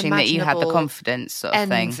just wishing that you had the confidence sort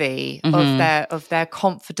of envy of their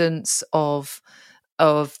confidence, of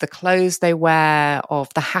the clothes they wear, of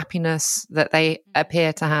the happiness that they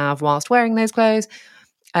appear to have whilst wearing those clothes.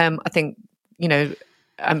 I think,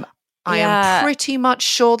 I am pretty much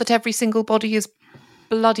sure that every single body is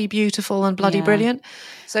bloody beautiful and bloody brilliant.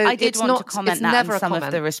 So I did want to comment that on some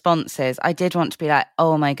of the responses. I did want to be like,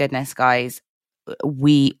 oh my goodness, guys,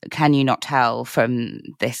 can you not tell from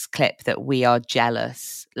this clip that we are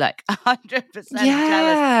jealous, like 100%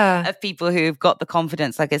 jealous of people who've got the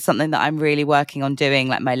confidence. Like, it's something that I'm really working on doing.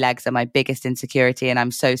 Like, my legs are my biggest insecurity and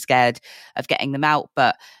I'm so scared of getting them out,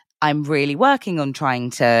 but I'm really working on trying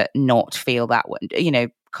to not feel that way,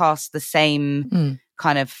 cast the same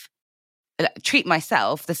kind of, treat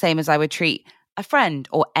myself the same as I would treat a friend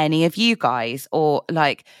or any of you guys, or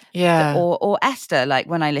like, or Esther. Like,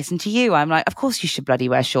 when I listen to you, I'm like, of course you should bloody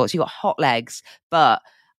wear shorts. You got hot legs. But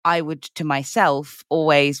I would, to myself,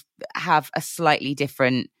 always have a slightly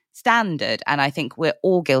different standard. And I think we're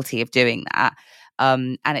all guilty of doing that.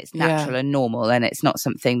 And it's natural and normal. And it's not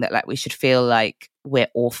something that like we should feel like we're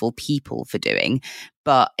awful people for doing.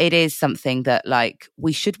 But it is something that like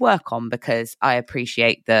we should work on, because I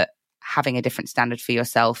appreciate that having a different standard for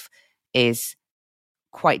yourself is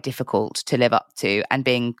quite difficult to live up to, and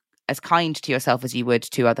being as kind to yourself as you would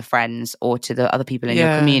to other friends or to the other people in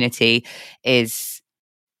your community is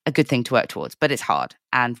a good thing to work towards. But it's hard,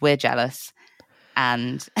 and we're jealous,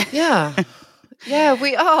 and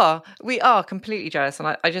we are completely jealous.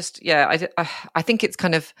 And I think it's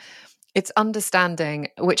kind of, it's understanding,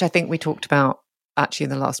 which I think we talked about actually in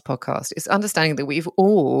the last podcast, it's understanding that we've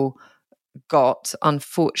all got,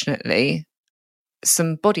 unfortunately,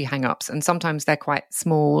 some body hang-ups, and sometimes they're quite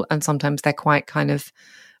small and sometimes they're quite kind of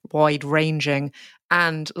wide-ranging.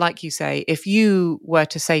 And like you say, if you were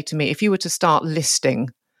to say to me, if you were to start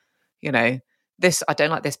listing, this, I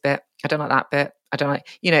don't like this bit, I don't like that bit, I don't like,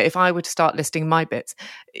 if I were to start listing my bits,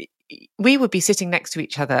 we would be sitting next to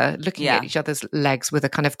each other, looking at each other's legs with a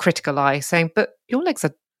kind of critical eye, saying, but your legs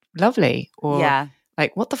are lovely, or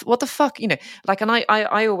like, what the fuck, like, and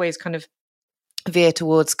I always kind of veer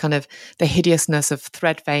towards kind of the hideousness of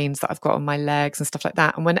thread veins that I've got on my legs and stuff like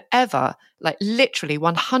that. And whenever, like literally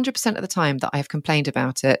 100% of the time that I have complained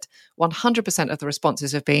about it, 100% of the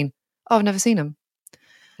responses have been, oh, I've never seen them.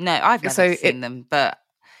 No, I've never seen them, but...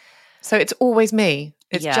 So it's always me.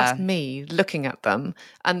 It's just me looking at them.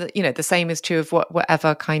 And, the same is true of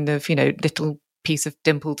whatever kind of, little piece of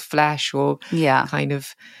dimpled flesh or kind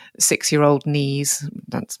of 6-year-old knees.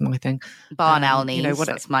 That's my thing. Barn owl knees,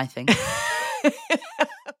 that's my thing.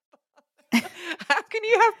 How can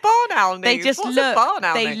you have barn owl knees? They just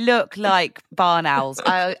look like barn owls.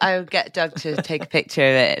 I'll get Doug to take a picture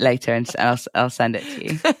of it later and I'll send it to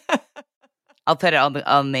you. I'll put it on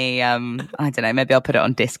the I don't know, maybe I'll put it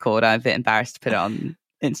on Discord. I'm a bit embarrassed to put it on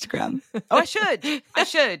Instagram. Oh, I should.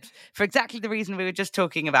 For exactly the reason we were just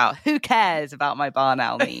talking about. Who cares about my barn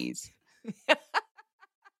owl knees?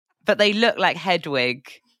 But they look like Hedwig.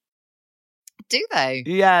 Do they?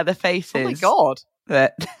 Yeah, the faces. Oh my God.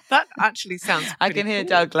 But That actually sounds pretty I can hear cool.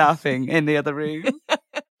 Doug laughing in the other room.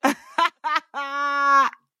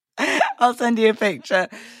 I'll send you a picture.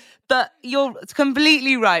 But you're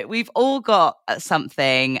completely right. We've all got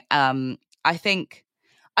something. I think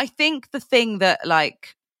the thing that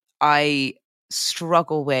like I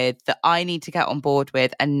struggle with, that I need to get on board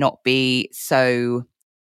with and not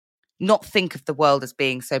think of the world as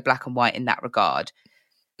being so black and white in that regard.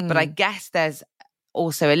 But I guess there's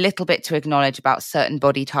also a little bit to acknowledge about certain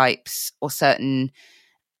body types or certain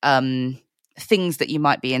things that you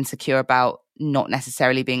might be insecure about not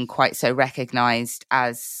necessarily being quite so recognized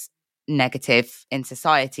as negative in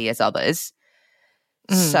society as others.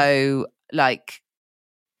 So like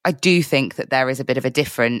I do think that there is a bit of a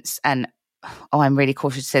difference, and I'm really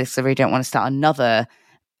cautious to say this because I really don't want to start another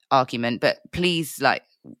argument, but please, like,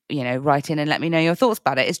 you know, write in and let me know your thoughts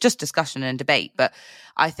about it. It's just discussion and debate, but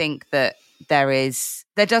I think that there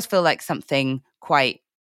does feel like something quite,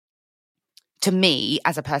 to me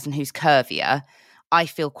as a person who's curvier, I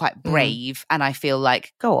feel quite brave and I feel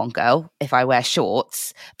like, go on, girl, if I wear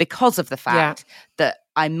shorts, because of the fact that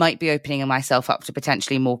I might be opening myself up to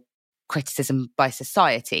potentially more criticism by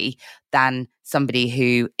society than somebody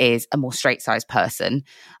who is a more straight-sized person.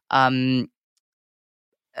 There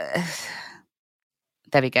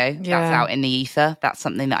we go. That's out in the ether. That's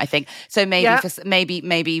something that I think. So maybe,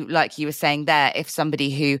 maybe like you were saying there, if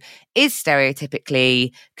somebody who is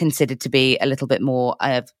stereotypically considered to be a little bit more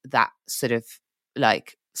of that sort of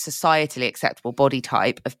like societally acceptable body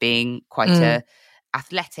type of being quite a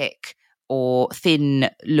athletic or thin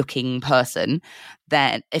looking person,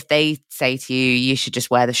 then if they say to you, you should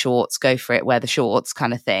just wear the shorts, go for it, wear the shorts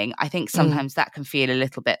kind of thing, I think sometimes that can feel a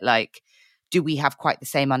little bit like, do we have quite the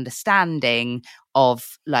same understanding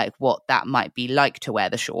of like what that might be like to wear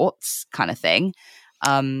the shorts kind of thing?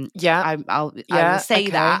 I will say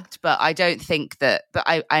that, but I don't think that, but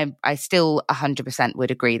I still 100% would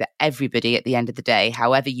agree that everybody at the end of the day,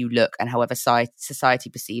 however you look and however society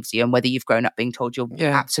perceives you, and whether you've grown up being told you're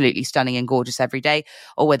absolutely stunning and gorgeous every day,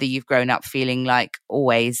 or whether you've grown up feeling like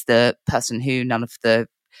always the person who none of the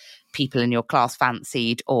people in your class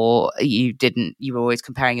fancied, or you were always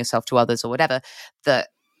comparing yourself to others or whatever, that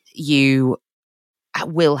you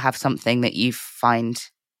will have something that you find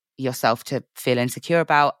yourself to feel insecure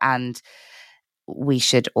about, and we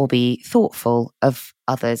should all be thoughtful of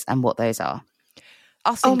others and what those are.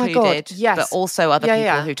 Us included, my God, yes. But also other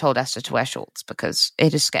people who told Esther to wear shorts, because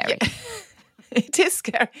it is scary. Yeah. It is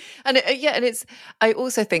scary. And it's, I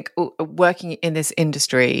also think working in this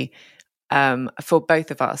industry for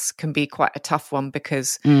both of us can be quite a tough one,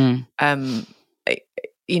 because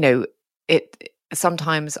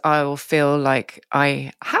sometimes I'll feel like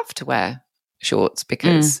I have to wear shorts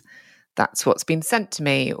because that's what's been sent to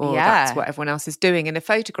me, or that's what everyone else is doing in a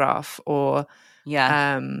photograph, or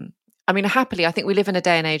I mean, happily, I think we live in a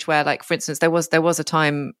day and age where, like, for instance, there was a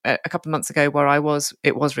time a couple of months ago where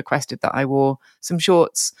it was requested that I wore some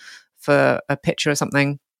shorts for a picture or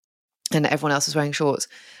something, and everyone else was wearing shorts,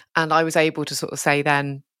 and I was able to sort of say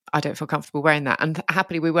then, I don't feel comfortable wearing that. And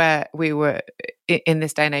happily, we were in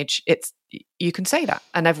this day and age, you can say that,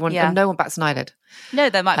 and everyone, and no one bats an eyelid. No,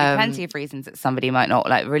 there might be plenty of reasons that somebody might not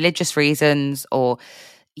like, religious reasons, or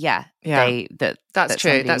that's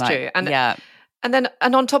true. That's true. And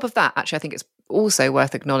on top of that, actually, I think it's also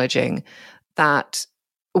worth acknowledging that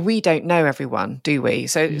we don't know everyone, do we?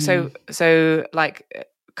 So like,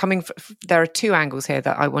 there are two angles here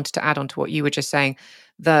that I wanted to add on to what you were just saying.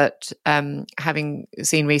 That having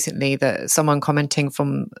seen recently that someone commenting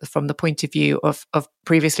from the point of view of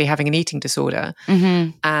previously having an eating disorder,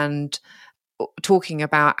 and talking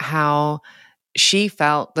about how she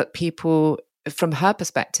felt that people, from her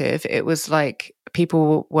perspective, it was like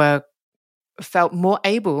people felt more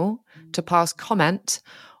able to pass comment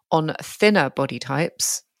on thinner body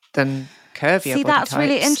types than curvier body types. See, that's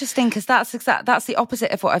really interesting, because that's the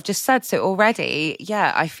opposite of what I've just said. So already,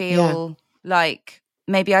 I feel like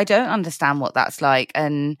maybe I don't understand what that's like,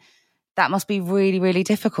 and that must be really, really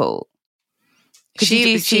difficult.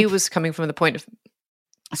 She was coming from the point of...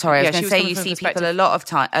 Sorry, I was going to say, you see people a lot of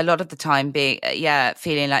the time being,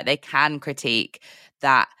 feeling like they can critique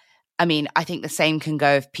that. I mean, I think the same can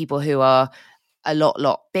go of people who are a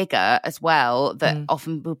lot bigger as well, that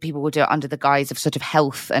often people will do it under the guise of sort of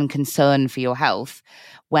health and concern for your health,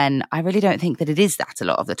 when I really don't think that it is that a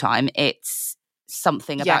lot of the time. It's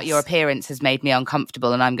something about your appearance has made me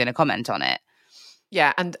uncomfortable and I'm going to comment on it.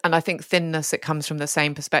 Yeah, and I think thinness, it comes from the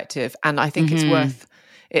same perspective, and I think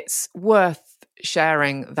it's worth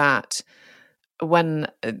sharing that when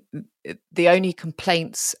the only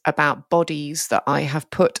complaints about bodies that I have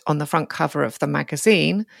put on the front cover of the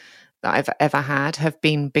magazine that I've ever had have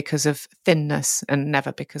been because of thinness and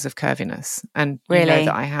never because of curviness. And you know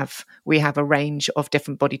that we have a range of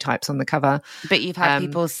different body types on the cover. But you've had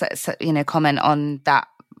people, comment on that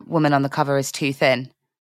woman on the cover is too thin.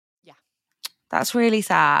 That's really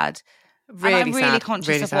sad. Really and I'm really sad. conscious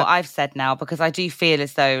Really of sad. what I've said now, because I do feel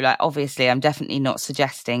as though, like, obviously I'm definitely not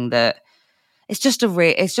suggesting that it's just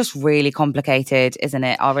really complicated, isn't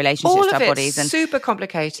it? Our relationships to our bodies, and super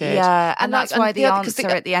complicated. Yeah, and that's why the answer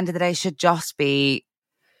at the end of the day should just be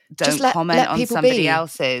don't comment on somebody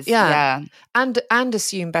else's. Yeah. And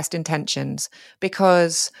assume best intentions,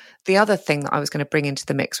 because the other thing that I was going to bring into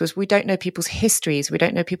the mix was we don't know people's histories, we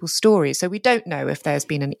don't know people's stories, so we don't know if there's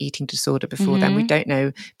been an eating disorder before then, we don't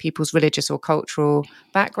know people's religious or cultural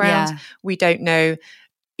backgrounds, we don't know,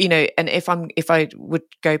 and if I would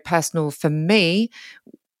go personal for me,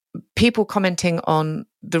 people commenting on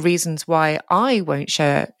the reasons why I won't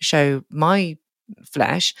show my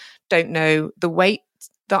flesh don't know the weight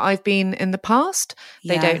that I've been in the past.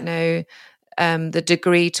 They don't know the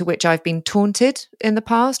degree to which I've been taunted in the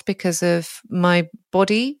past because of my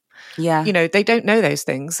body. Yeah. They don't know those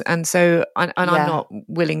things. And so, I'm not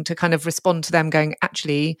willing to kind of respond to them going,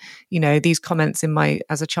 actually, these comments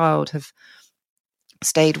as a child have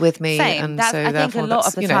stayed with me. Same. And I think a lot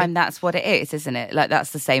of the time that's what it is, isn't it? Like, that's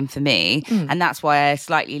the same for me. And that's why I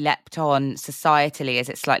slightly leapt on societally as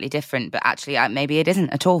it's slightly different, but actually maybe it isn't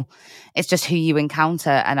at all. It's just who you encounter.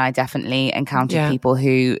 And I definitely encountered people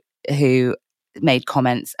who made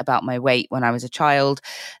comments about my weight when I was a child,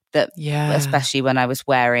 that especially when I was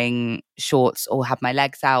wearing shorts or had my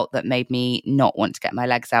legs out, that made me not want to get my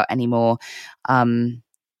legs out anymore.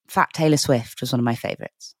 Fat Taylor Swift was one of my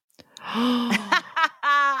favorites.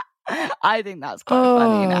 I think that's quite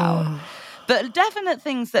funny now. But definite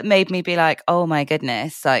things that made me be like, oh my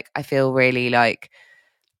goodness, like, I feel really like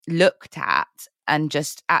looked at. And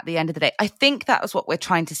just at the end of the day, I think that was what we're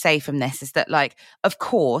trying to say from this, is that, like, of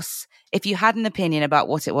course, if you had an opinion about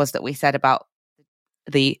what it was that we said about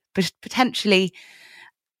the potentially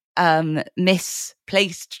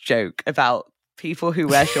misplaced joke about people who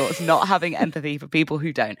wear shorts not having empathy for people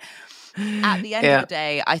who don't, at the end of the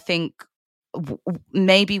day, I think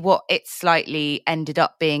maybe what it slightly ended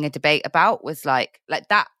up being a debate about was like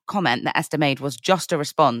that comment that Esther made was just a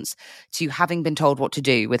response to having been told what to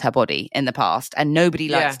do with her body in the past, and nobody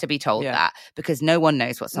likes to be told that, because no one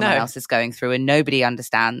knows what someone else is going through, and nobody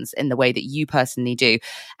understands in the way that you personally do.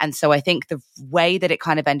 And so I think the way that it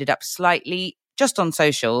kind of ended up slightly just on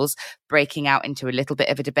socials breaking out into a little bit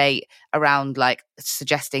of a debate around, like,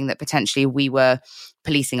 suggesting that potentially we were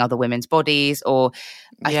policing other women's bodies, or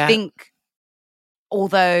I think,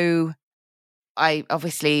 although I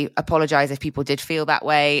obviously apologise if people did feel that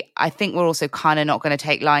way, I think we're also kind of not going to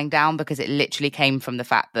take lying down, because it literally came from the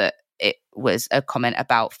fact that it was a comment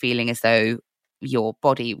about feeling as though your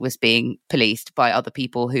body was being policed by other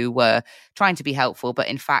people who were trying to be helpful, but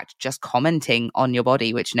in fact just commenting on your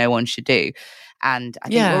body, which no one should do. And I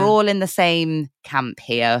think we're all in the same camp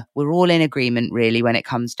here. We're all in agreement, really, when it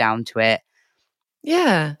comes down to it.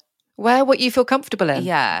 Yeah. Wear what you feel comfortable in.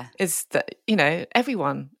 Yeah. Is that,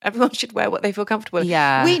 everyone should wear what they feel comfortable in.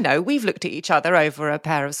 Yeah. We know, we've looked at each other over a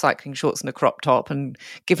pair of cycling shorts and a crop top and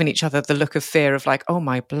given each other the look of fear of, like, oh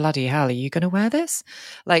my bloody hell, are you going to wear this?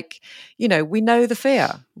 Like, we know the fear.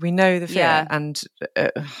 We know the fear. Yeah. And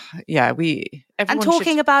and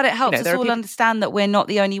talking about it helps us all understand that we're not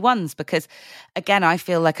the only ones, because, again, I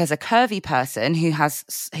feel like as a curvy person who has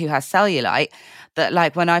cellulite, that,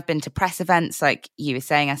 like, when I've been to press events, like you were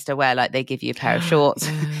saying, Esther, where, like, they give you a pair of shorts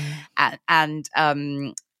and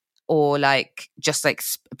or like just like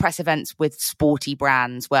press events with sporty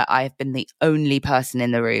brands where I've been the only person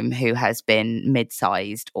in the room who has been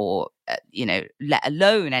mid-sized or, let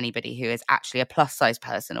alone anybody who is actually a plus size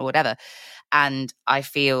person or whatever. And I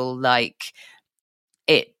feel like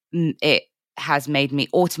it has made me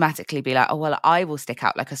automatically be like, oh, well, I will stick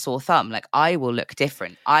out like a sore thumb. Like, I will look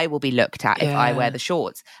different. I will be looked at if I wear the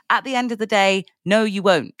shorts. At the end of the day, no, you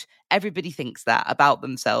won't. Everybody thinks that about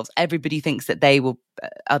themselves. Everybody thinks that they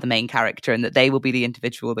are the main character and that they will be the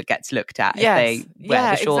individual that gets looked at if they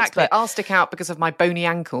wear the shorts. Exactly. I'll stick out because of my bony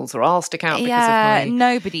ankles, or I'll stick out because of my...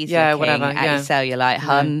 Nobody's looking at your cellulite,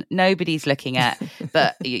 hun. No. Nobody's looking at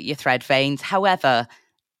but your thread veins. However,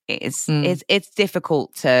 it's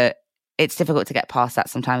difficult to get past that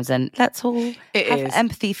sometimes, and let's all have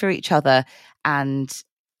empathy for each other. and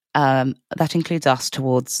that includes us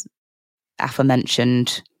towards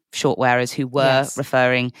aforementioned short wearers who were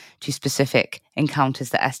referring to specific encounters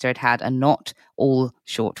that Esther had had, and not all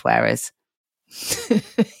short wearers.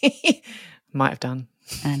 Might have done.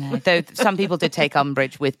 I know. Though some people did take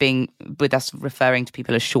umbrage with us referring to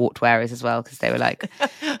people as short wearers as well, because they were like,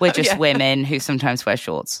 we're just women who sometimes wear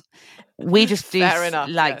shorts. We just do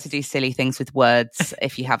to do silly things with words,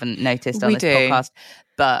 if you haven't noticed on this podcast.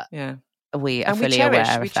 But we are fully aware of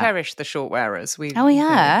that. We cherish the short wearers.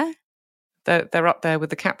 They're up there with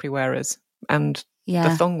the capri wearers and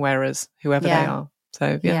the thong wearers, whoever they are.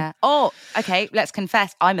 So yeah. Oh, okay. Let's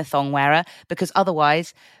confess, I'm a thong wearer, because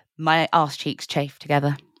otherwise my arse cheeks chafe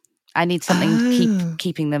together. I need something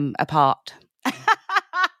keeping them apart.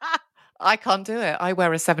 I can't do it. I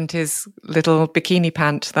wear a 70s little bikini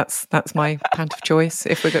pant. That's my pant of choice.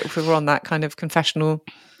 If we're on that kind of confessional,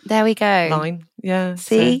 there we go line. Yeah.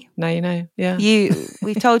 See, so now you know. Yeah.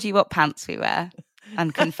 We've told you what pants we wear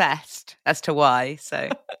and confessed as to why. So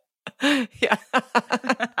yeah.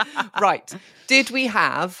 Right. Did we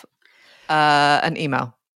have an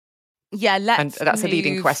email? Yeah, and that's a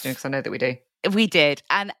leading question, because I know that we do. We did.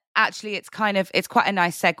 And actually it's quite a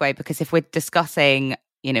nice segue, because if we're discussing,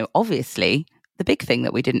 obviously the big thing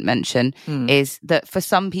that we didn't mention is that for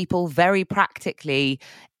some people, very practically,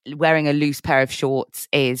 wearing a loose pair of shorts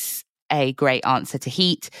is a great answer to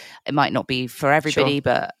heat. It might not be for everybody,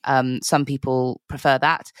 but some people prefer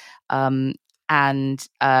that. And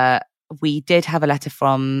we did have a letter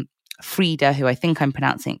from Frida, who I think I'm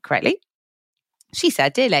pronouncing it correctly. She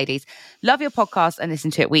said, "Dear ladies, love your podcast and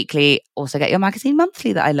listen to it weekly. Also get your magazine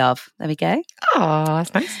monthly that I love." There we go. Oh,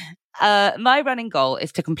 that's nice. My running goal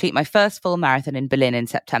is to complete my first full marathon in Berlin in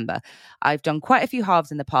September. I've done quite a few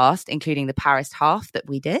halves in the past, including the Paris half that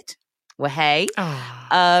we did. Well, hey.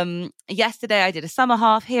 Yesterday I did a summer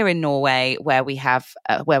half here in Norway, where we're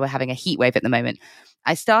having a heat wave at the moment.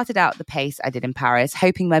 I started out the pace I did in Paris,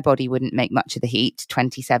 hoping my body wouldn't make much of the heat,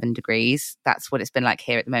 27 degrees. That's what it's been like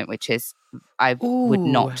here at the moment, which is, I would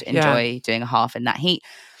not enjoy doing a half in that heat.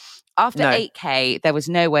 After 8K, there was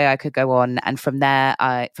no way I could go on. And from there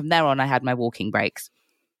on, I had my walking breaks.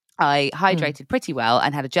 I hydrated pretty well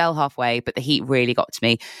and had a gel halfway, but the heat really got to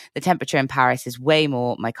me. The temperature in Paris is way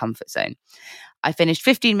more my comfort zone. I finished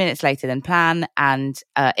 15 minutes later than planned, and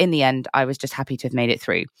in the end, I was just happy to have made it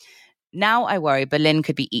through. Now I worry Berlin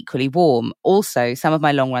could be equally warm. Also, some of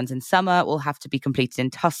my long runs in summer will have to be completed in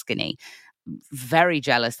Tuscany. Very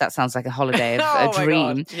jealous. That sounds like a holiday of a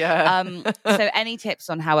dream. Yeah. So any tips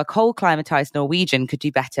on how a cold climatized Norwegian could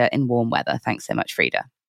do better in warm weather? Thanks so much, Frida.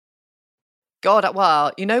 God,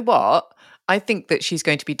 well, you know what? I think that she's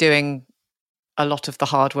going to be doing a lot of the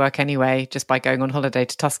hard work anyway, just by going on holiday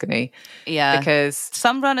to Tuscany. Yeah. Because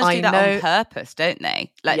some runners do that on purpose, don't they?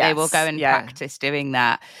 Like they will go and practice doing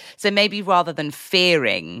that. So maybe rather than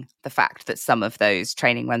fearing the fact that some of those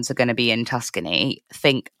training runs are going to be in Tuscany,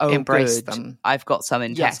 think, embrace them. I've got some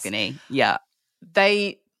in Tuscany. Yeah.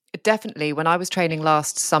 They definitely, when I was training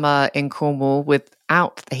last summer in Cornwall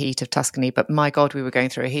without the heat of Tuscany, but my God, we were going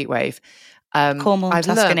through a heat wave. Cornwall, I've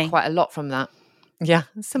Tuscany. learned quite a lot from that. Yeah,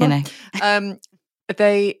 similar.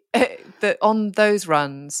 On those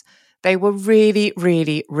runs, they were really,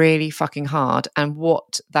 really, really fucking hard. And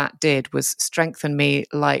what that did was strengthen me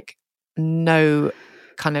like no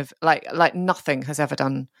kind of like nothing has ever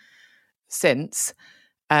done since.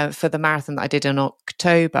 For the marathon that I did in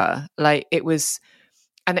October, like it was,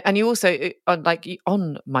 and you also like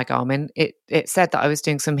on my Garmin, it said that I was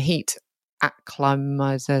doing some heat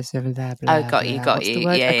acclimatization. Got you. What's the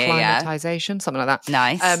word? Acclimatization, something like that.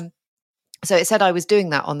 Nice. So it said I was doing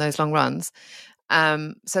that on those long runs.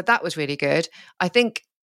 So that was really good. I think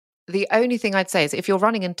the only thing I'd say is if you're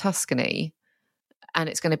running in Tuscany and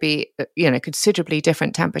it's going to be, considerably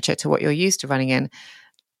different temperature to what you're used to running in,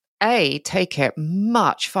 take it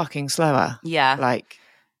much fucking slower. Yeah. Like,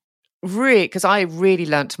 really, because I really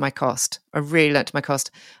learnt to my cost.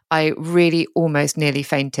 I really almost nearly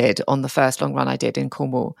fainted on the first long run I did in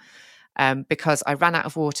Cornwall because I ran out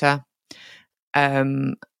of water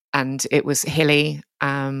and it was hilly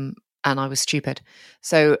and I was stupid.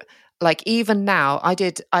 So like even now, I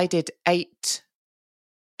did 8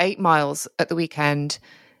 miles at the weekend.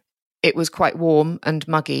 It was quite warm and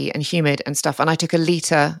muggy and humid and stuff. And I took a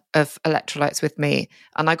litre of electrolytes with me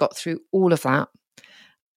and I got through all of that.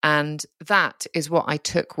 And that is what I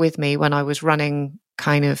took with me when I was running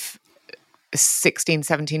kind of 16,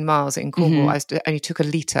 17 miles in Cornwall. I only took a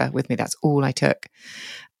litre with me. That's all I took.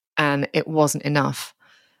 And it wasn't enough.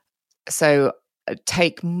 So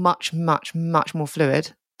take much, much, much more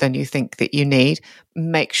fluid than you think that you need.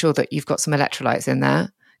 Make sure that you've got some electrolytes in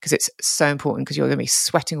there because it's so important, because you're going to be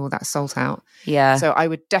sweating all that salt out. Yeah. So I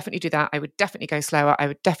would definitely do that. I would definitely go slower. I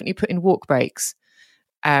would definitely put in walk breaks.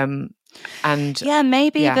 And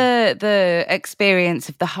maybe the experience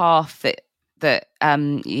of the half that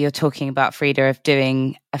you're talking about, Frida, of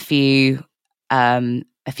doing a few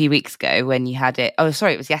weeks ago when you had it. Oh,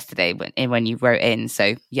 sorry, it was yesterday when you wrote in.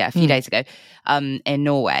 So yeah, a few days ago, in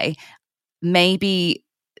Norway. Maybe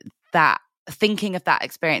that thinking of that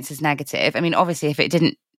experience as negative. I mean, obviously, if it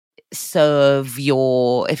didn't sort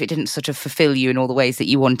of fulfill you in all the ways that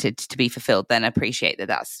you wanted to be fulfilled, then appreciate that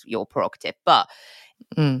that's your prerogative. But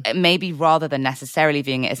maybe rather than necessarily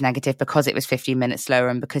viewing it as negative because it was 15 minutes slower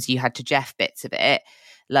and because you had to Jeff bits of it,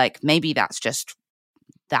 like maybe that's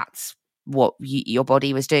what your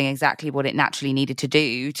body was doing exactly what it naturally needed to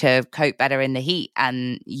do to cope better in the heat,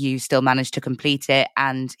 and you still managed to complete it,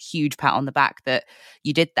 and huge pat on the back that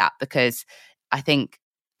you did that, because I think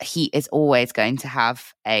heat is always going to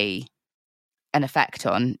have an effect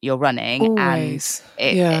on your running. Always.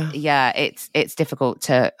 And it's difficult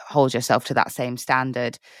to hold yourself to that same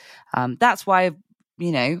standard. That's why,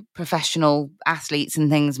 professional athletes and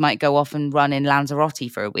things might go off and run in Lanzarote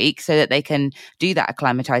for a week so that they can do that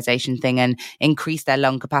acclimatization thing and increase their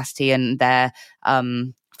lung capacity and their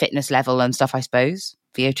fitness level and stuff, I suppose.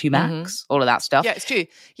 VO2 max, all of that stuff. Yeah, it's true.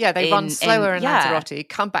 Yeah, they run slower in Lanzarote,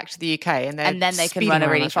 come back to the UK, and then they can run a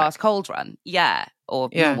really fast cold run. Yeah, or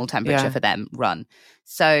normal temperature for them run.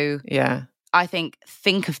 So I think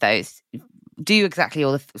of those. Do exactly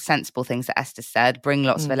all the sensible things that Esther said. Bring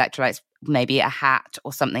lots of electrolytes, maybe a hat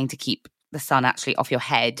or something to keep the sun actually off your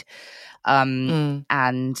head, and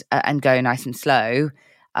go nice and slow.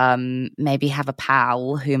 Maybe have a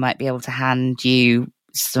pal who might be able to hand you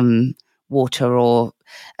some water or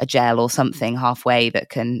a gel or something halfway that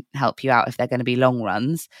can help you out if they're going to be long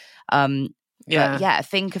runs. But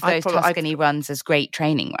think of those Tuscany runs as great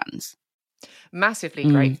training runs. Massively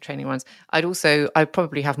great training runs. I'd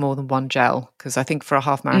probably have more than one gel, because I think for a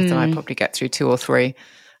half marathon I'd probably get through 2 or 3.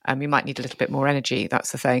 You might need a little bit more energy.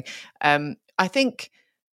 That's the thing. I think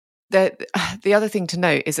that the other thing to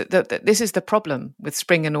note is that this is the problem with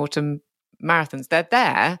spring and autumn marathons.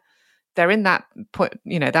 They're in that point,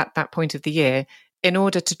 that point of the year, in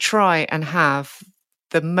order to try and have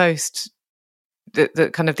the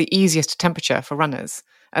kind of the easiest temperature for runners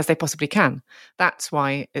as they possibly can. That's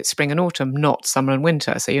why it's spring and autumn, not summer and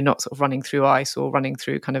winter. So you're not sort of running through ice or running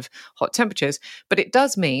through kind of hot temperatures. But it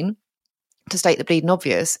does mean, to state the bleeding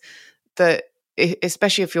obvious, that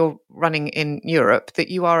especially if you're running in Europe, that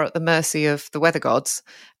you are at the mercy of the weather gods,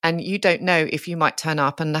 and you don't know if you might turn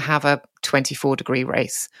up and have a 24-degree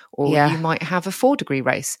race, or you might have a 4-degree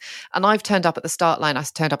race. And I've turned up at the start line. I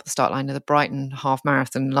turned up at the start line of the Brighton half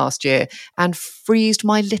marathon last year and freezed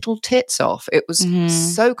my little tits off. It was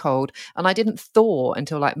so cold, and I didn't thaw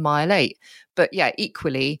until like mile 8. But yeah,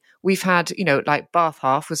 equally, we've had, like Bath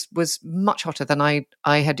half was much hotter than I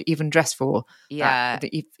had even dressed for. Yeah.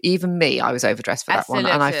 Even me, I was overdressed for that one.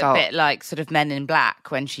 And I felt a bit like sort of Men in Black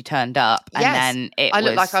when she turned up. And then I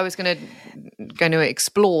looked like I was going to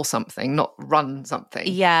explore something, not run something.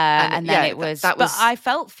 Yeah. And then it was, but I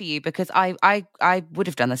felt for you, because I would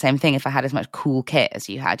have done the same thing if I had as much cool kit as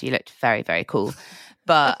you had. You looked very, very cool.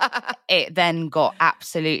 But it then got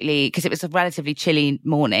absolutely, because it was a relatively chilly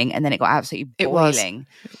morning, and then it got absolutely boiling.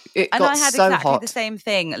 It got I had so exactly hot. the same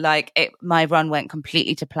thing. Like my run went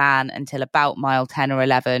completely to plan until about mile 10 or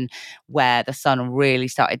 11, where the sun really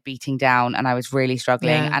started beating down and I was really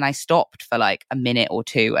struggling. Yeah. And I stopped for like a minute or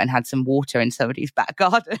two and had some water in somebody's back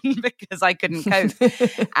garden because I couldn't cope.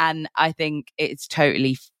 And I think it's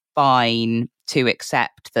totally fine to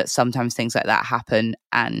accept that sometimes things like that happen.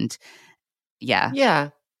 And you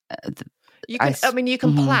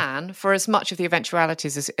can plan for as much of the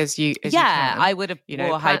eventualities as you can. I would have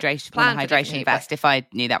wore a hydration vest if I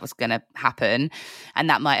knew that was going to happen,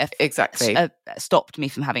 and that might have stopped me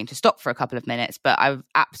from having to stop for a couple of minutes. But I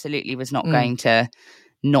absolutely was not going to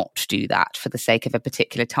not do that for the sake of a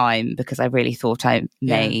particular time, because I really thought I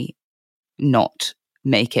may not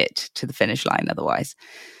make it to the finish line otherwise.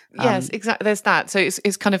 Yes, exactly. There's that. So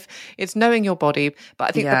it's kind of, it's knowing your body, but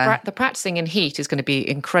I think the practicing in heat is going to be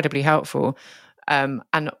incredibly helpful. And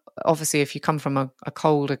obviously, if you come from a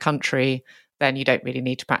colder country, then you don't really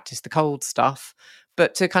need to practice the cold stuff.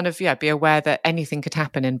 But to kind of be aware that anything could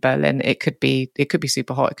happen in Berlin. It could be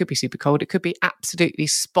super hot. It could be super cold. It could be absolutely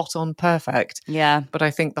spot on perfect. Yeah. But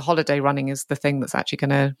I think the holiday running is the thing that's actually going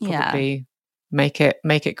to probably make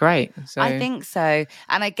it great. So I think so.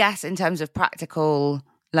 And I guess in terms of practical,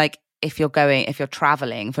 like if you're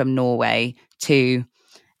traveling from Norway for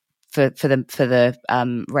the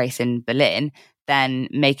race in Berlin, then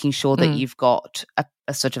making sure that you've got a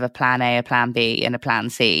a sort of a plan A, a plan B, and a plan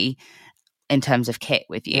C in terms of kit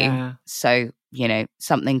with you. Yeah. So, you know,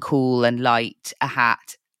 something cool and light, a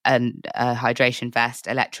hat and a hydration vest,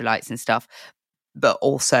 electrolytes and stuff, but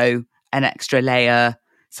also an extra layer,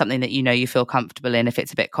 something that you know you feel comfortable in if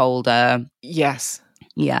it's a bit colder. Yes.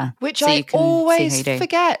 Yeah. Which So I you can see how always you do.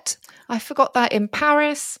 forget. I forgot that in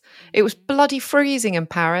Paris. It was bloody freezing in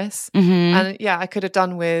Paris. Mhm. And yeah, I could have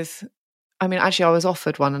done with, I mean, actually I was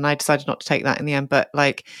offered one and I decided not to take that in the end. But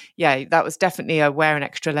like, yeah, that was definitely a wear an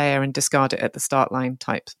extra layer and discard it at the start line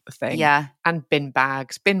type of thing. Yeah. And bin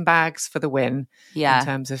bags for the win Yeah. in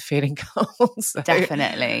terms of feeling cold. So,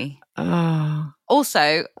 Definitely. oh.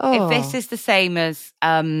 Also, if this is the same as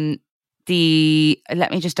let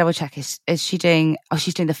me just double check. Is she doing? Oh,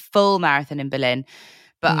 she's doing the full marathon in Berlin,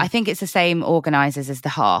 but I think it's the same organisers as the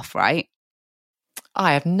half, right?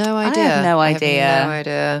 I have no idea. I have no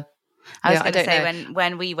idea. I was going to say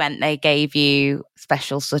when we went, they gave you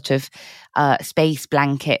special sort of space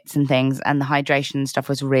blankets and things, and the hydration stuff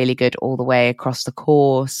was really good all the way across the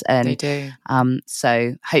course. And they do.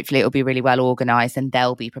 So hopefully it'll be really well organised and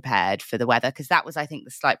they'll be prepared for the weather, because that was, I think,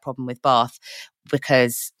 the slight problem with Bath,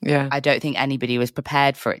 because I don't think anybody was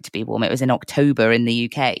prepared for it to be warm. It was in October in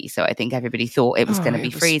the UK, so I think everybody thought it was going to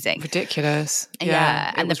be freezing. Ridiculous.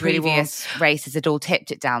 Yeah, and the previous races had all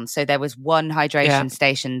tipped it down. So there was one hydration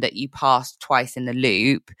station that you passed twice in the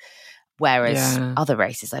loop, whereas other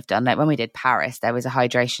races I've done, like when we did Paris, there was a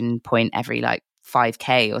hydration point every like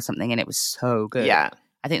 5K or something, and it was so good. Yeah.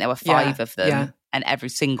 I think there were 5 of them, and every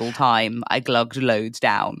single time I glugged loads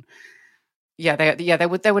down. Yeah,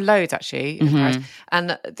 there were loads actually in Paris.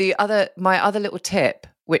 And my other little tip,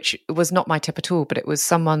 which was not my tip at all, but it was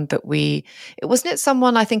someone that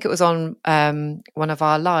someone, I think it was on one of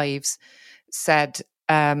our lives, said,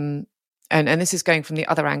 and this is going from the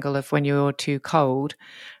other angle of when you're too cold.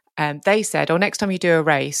 They said, next time you do a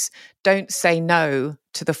race, don't say no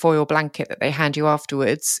to the foil blanket that they hand you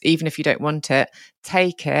afterwards, even if you don't want it.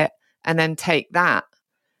 Take it and then take that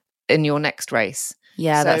in your next race.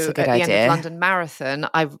 Yeah, that's a good idea. At the end of London Marathon,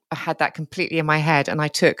 I had that completely in my head, and I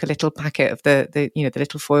took a little packet of the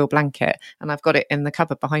little foil blanket, and I've got it in the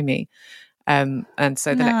cupboard behind me. And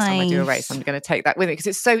so the next time I do a race, I'm going to take that with me, because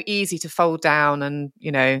it's so easy to fold down and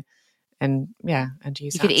use. You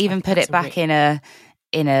could even put it back in a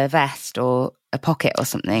vest or a pocket or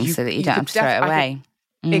something, so that you don't have to throw it away.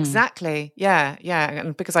 Exactly. Yeah.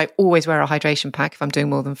 And because I always wear a hydration pack if I'm doing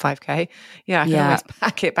more than 5K. Yeah, I can always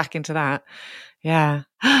pack it back into that. Yeah.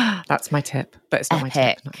 That's my tip. But it's not my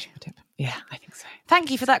tip. Not actually my tip. Yeah, I think so. Thank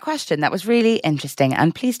you for that question. That was really interesting.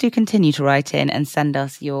 And please do continue to write in and send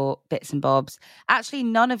us your bits and bobs. Actually,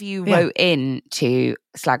 none of you wrote in to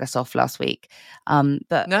slag us off last week.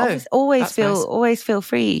 But no, always feel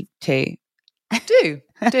free to. Do.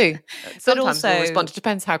 Sometimes also, we'll respond. It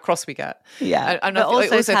depends how cross we get. Yeah. But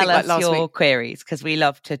also tell us your queries, because we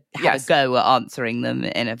love to have a go at answering them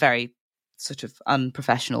in a very sort of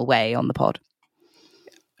unprofessional way on the pod.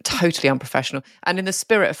 Totally unprofessional. And in the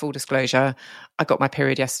spirit of full disclosure, I got my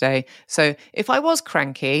period yesterday. So if I was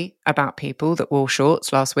cranky about people that wore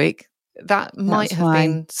shorts last week, that might have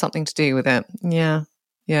been something to do with it. Yeah.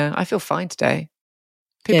 I feel fine today.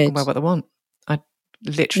 People can wear what they want. I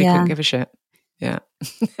literally couldn't give a shit. Yeah.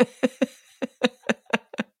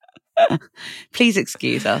 Please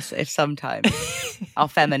excuse us if sometimes our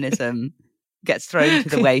feminism gets thrown to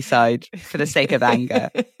the wayside for the sake of anger.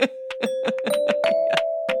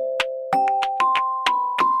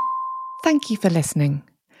 Thank you for listening.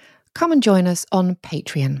 Come and join us on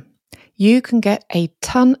Patreon. You can get a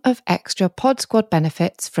ton of extra Pod Squad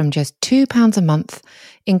benefits from just £2 a month,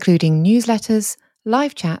 including newsletters,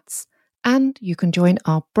 live chats, and you can join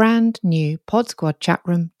our brand new Pod Squad chat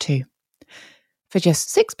room too. For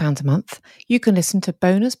just £6 a month, you can listen to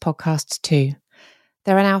bonus podcasts too.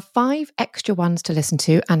 There are now 5 extra ones to listen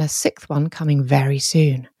to and a 6th one coming very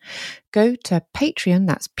soon. Go to Patreon,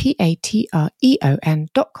 that's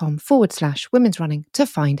patreon.com/women's running to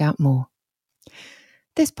find out more.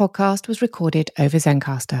 This podcast was recorded over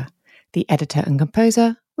Zencaster. The editor and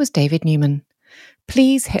composer was David Newman.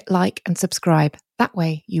 Please hit like and subscribe. That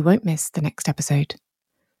way you won't miss the next episode.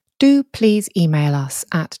 Do please email us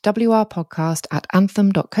at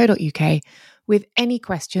wrpodcast@anthem.co.uk with any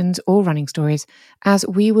questions or running stories, as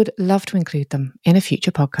we would love to include them in a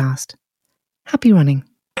future podcast. Happy running.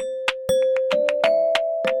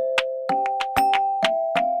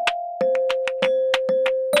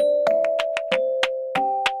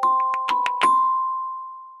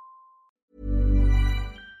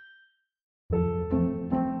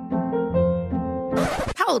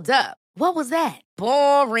 Hold up. What was that?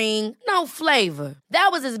 Boring. No flavor. That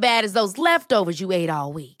was as bad as those leftovers you ate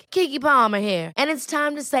all week. Keke Palmer here, and it's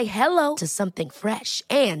time to say hello to something fresh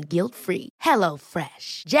and guilt-free. Hello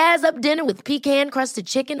Fresh. Jazz up dinner with pecan-crusted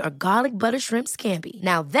chicken or garlic butter shrimp scampi.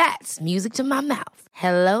 Now that's music to my mouth.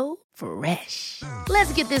 Hello Fresh.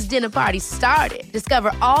 Let's get this dinner party started.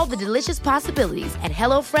 Discover all the delicious possibilities at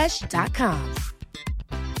hellofresh.com.